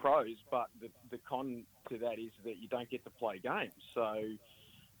with pros, but the con to that is that you don't get to play games. So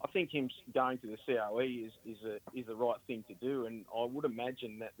I think him going to the COE is the right thing to do, and I would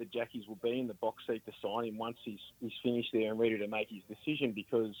imagine that the Jackies will be in the box seat to sign him once he's finished there and ready to make his decision,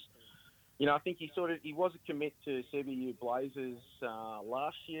 because I think he was a commit to CBU Blazers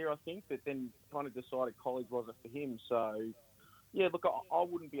last year, I think, but then kind of decided college wasn't for him. So, yeah, look, I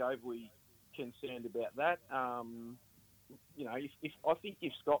wouldn't be overly concerned about that. I think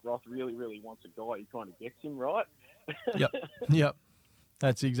if Scott Roth really, really wants a guy, he kind of gets him, right? Yep.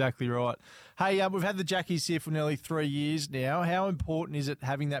 That's exactly right. Hey, we've had the Jackies here for nearly 3 years now. How important is it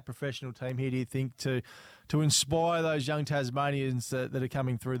having that professional team here, do you think, to inspire those young Tasmanians that are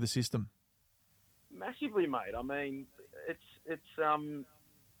coming through the system? Massively, mate. I mean, it's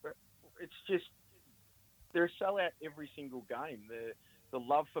just they're a sellout every single game. The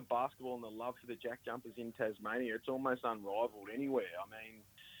love for basketball and the love for the Jack Jumpers in Tasmania, it's almost unrivaled anywhere. I mean,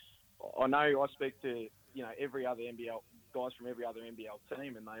 I know I speak to every other NBL guys from every other NBL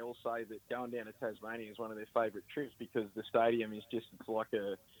team, and they all say that going down to Tasmania is one of their favourite trips because the stadium is just it's like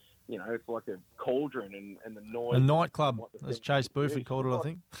a cauldron and the noise. A nightclub, as Chase Buford called it, I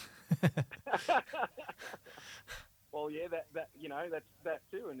think. Well, yeah, that's that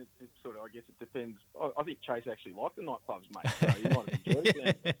too, and it's sort of, I guess it depends. I think Chase actually liked the nightclubs, mate. So you might have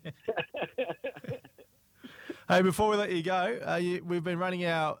enjoyed them. Hey, before we let you go, we've been running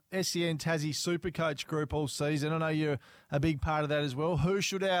our SEN Tassie Supercoach group all season. I know you're a big part of that as well. Who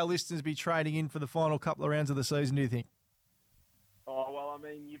should our listeners be trading in for the final couple of rounds of the season, do you think? Oh, well, I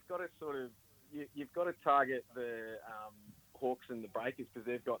mean, you've got to you've got to target the Hawks and the Breakers because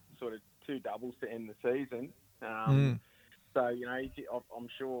they've got sort of two doubles to end the season. So, I'm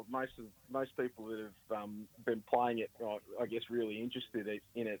sure most people that have been playing it, I guess, really interested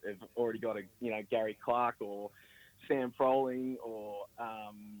in it have already got Gary Clark or Sam Froling or,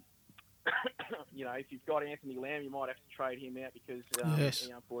 if you've got Anthony Lamb, you might have to trade him out because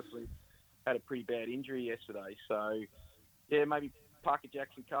he unfortunately had a pretty bad injury yesterday. So, yeah, maybe Parker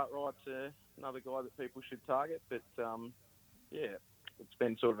Jackson Cartwright's another guy that people should target. But, it's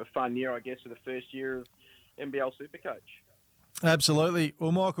been sort of a fun year, I guess, for the first year of NBL Supercoach. Absolutely.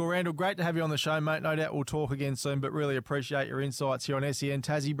 Well, Michael Randall, great to have you on the show, mate. No doubt we'll talk again soon, but really appreciate your insights here on SEN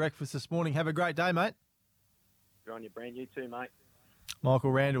Tassie Breakfast this morning. Have a great day, mate. Good on you, Brand. You too, mate.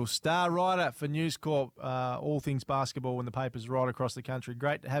 Michael Randall, star writer for News Corp, all things basketball in the papers right across the country.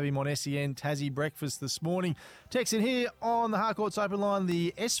 Great to have him on SEN Tassie Breakfast this morning. Text in here on the Harcourts Open Line,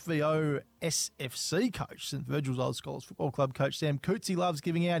 the SVO SFC coach, St Virgil's Old Scholars Football Club coach Sam Coetzee loves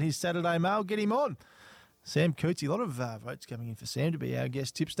giving out his Saturday mail. Get him on. Sam Coetzee, a lot of votes coming in for Sam to be our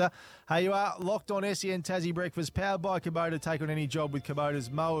guest tipster. Hey, you are locked on SEN Tassie Breakfast, powered by Kubota. Take on any job with Kubota's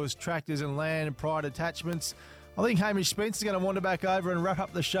mowers, tractors and land and pride attachments. I think Hamish Spence is going to wander back over and wrap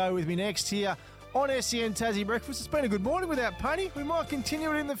up the show with me next here on SEN Tassie Breakfast. It's been a good morning without Pony. We might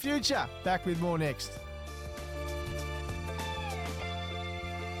continue it in the future. Back with more next.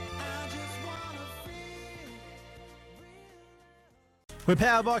 We're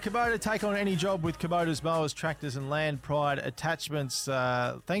powered by Kubota. Take on any job with Kubota's mowers, tractors and land pride attachments.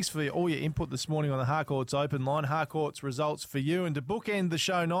 Thanks for all your input this morning on the Harcourts Open Line. Harcourts results for you. And to bookend the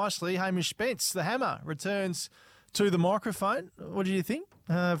show nicely, Hamish Spence, the hammer, returns to the microphone. What do you think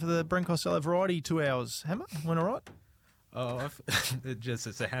for the Brent Costello Variety 2 hours? Hammer, went all right? Oh, just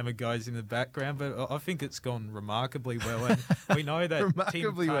as the hammer goes in the background, but I think it's gone remarkably well. And we know that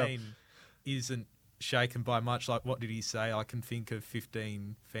Tim Payne isn't shaken by much. Like, what did he say? I can think of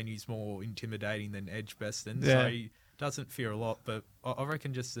 15 venues more intimidating than Edgbaston. Yeah. So he doesn't fear a lot, but I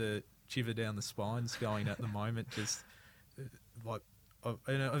reckon just the shiver down the spine's going at the moment. Just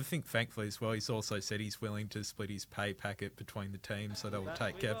and I think thankfully as well, he's also said he's willing to split his pay packet between the teams, so they'll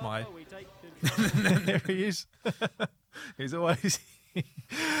take care of my. There he is. He's always.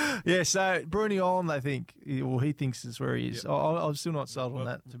 Yeah, so Bruni Island, they think, well, he thinks is where he is. Yep. I'm still not sold on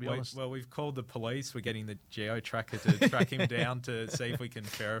that, to be honest. Well, we've called the police. We're getting the geo-tracker to track him down to see if we can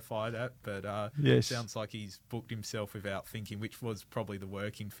verify that. But Yes. Sounds like he's booked himself without thinking, which was probably the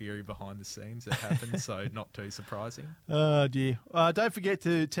working theory behind the scenes that happened, so not too surprising. Oh, dear. Don't forget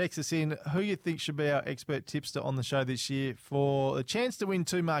to text us in who you think should be our expert tipster on the show this year for a chance to win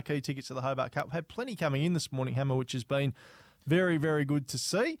 2 marquee tickets to the Hobart Cup. Had plenty coming in this morning, Hammer, which has been very, very good to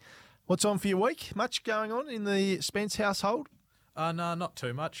see. What's on for your week? Much going on in the Spence household? No, not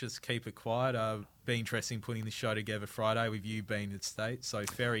too much. Just keep it quiet. Be interesting putting the show together Friday with you being at State. So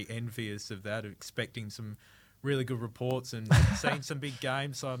very envious of that, expecting some really good reports and seeing some big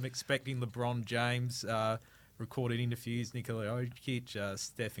games. So I'm expecting LeBron James, recorded interviews, Nikola Jokic,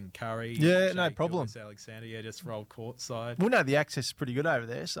 Stephen Curry. Yeah, no problem. Alexander, just roll courtside. Well, no, the access is pretty good over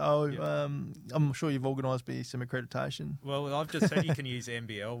there, so I'm sure you've organised me some accreditation. Well, I've just said you can use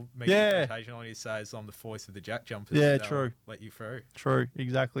NBL media accreditation on you, says I'm the voice of the Jack Jumpers. Yeah, so true. Let you through. True,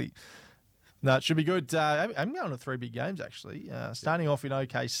 exactly. No, it should be good. I'm going to 3 big games, actually. Starting off in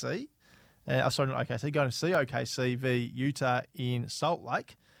OKC. Sorry, not OKC. Going to see OKC v Utah in Salt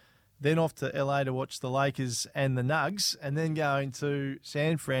Lake. Then off to LA to watch the Lakers and the Nugs, and then going to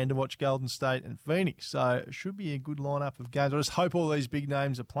San Fran to watch Golden State and Phoenix. So it should be a good lineup of games. I just hope all these big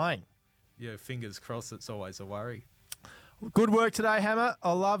names are playing. Yeah, fingers crossed. It's always a worry. Good work today, Hammer.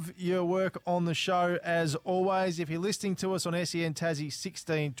 I love your work on the show as always. If you're listening to us on SEN Tassie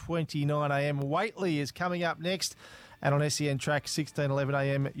 16:29 a.m, Waitley is coming up next. And on SEN Track 16:11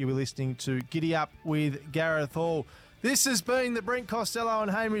 a.m, you'll be listening to Giddy Up with Gareth Hall. This has been the Brent Costello and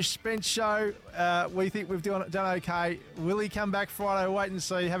Hamish Spence show. We think we've done okay. Will he come back Friday? Wait and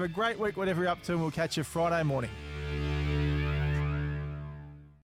see. Have a great week, whatever you're up to, and we'll catch you Friday morning.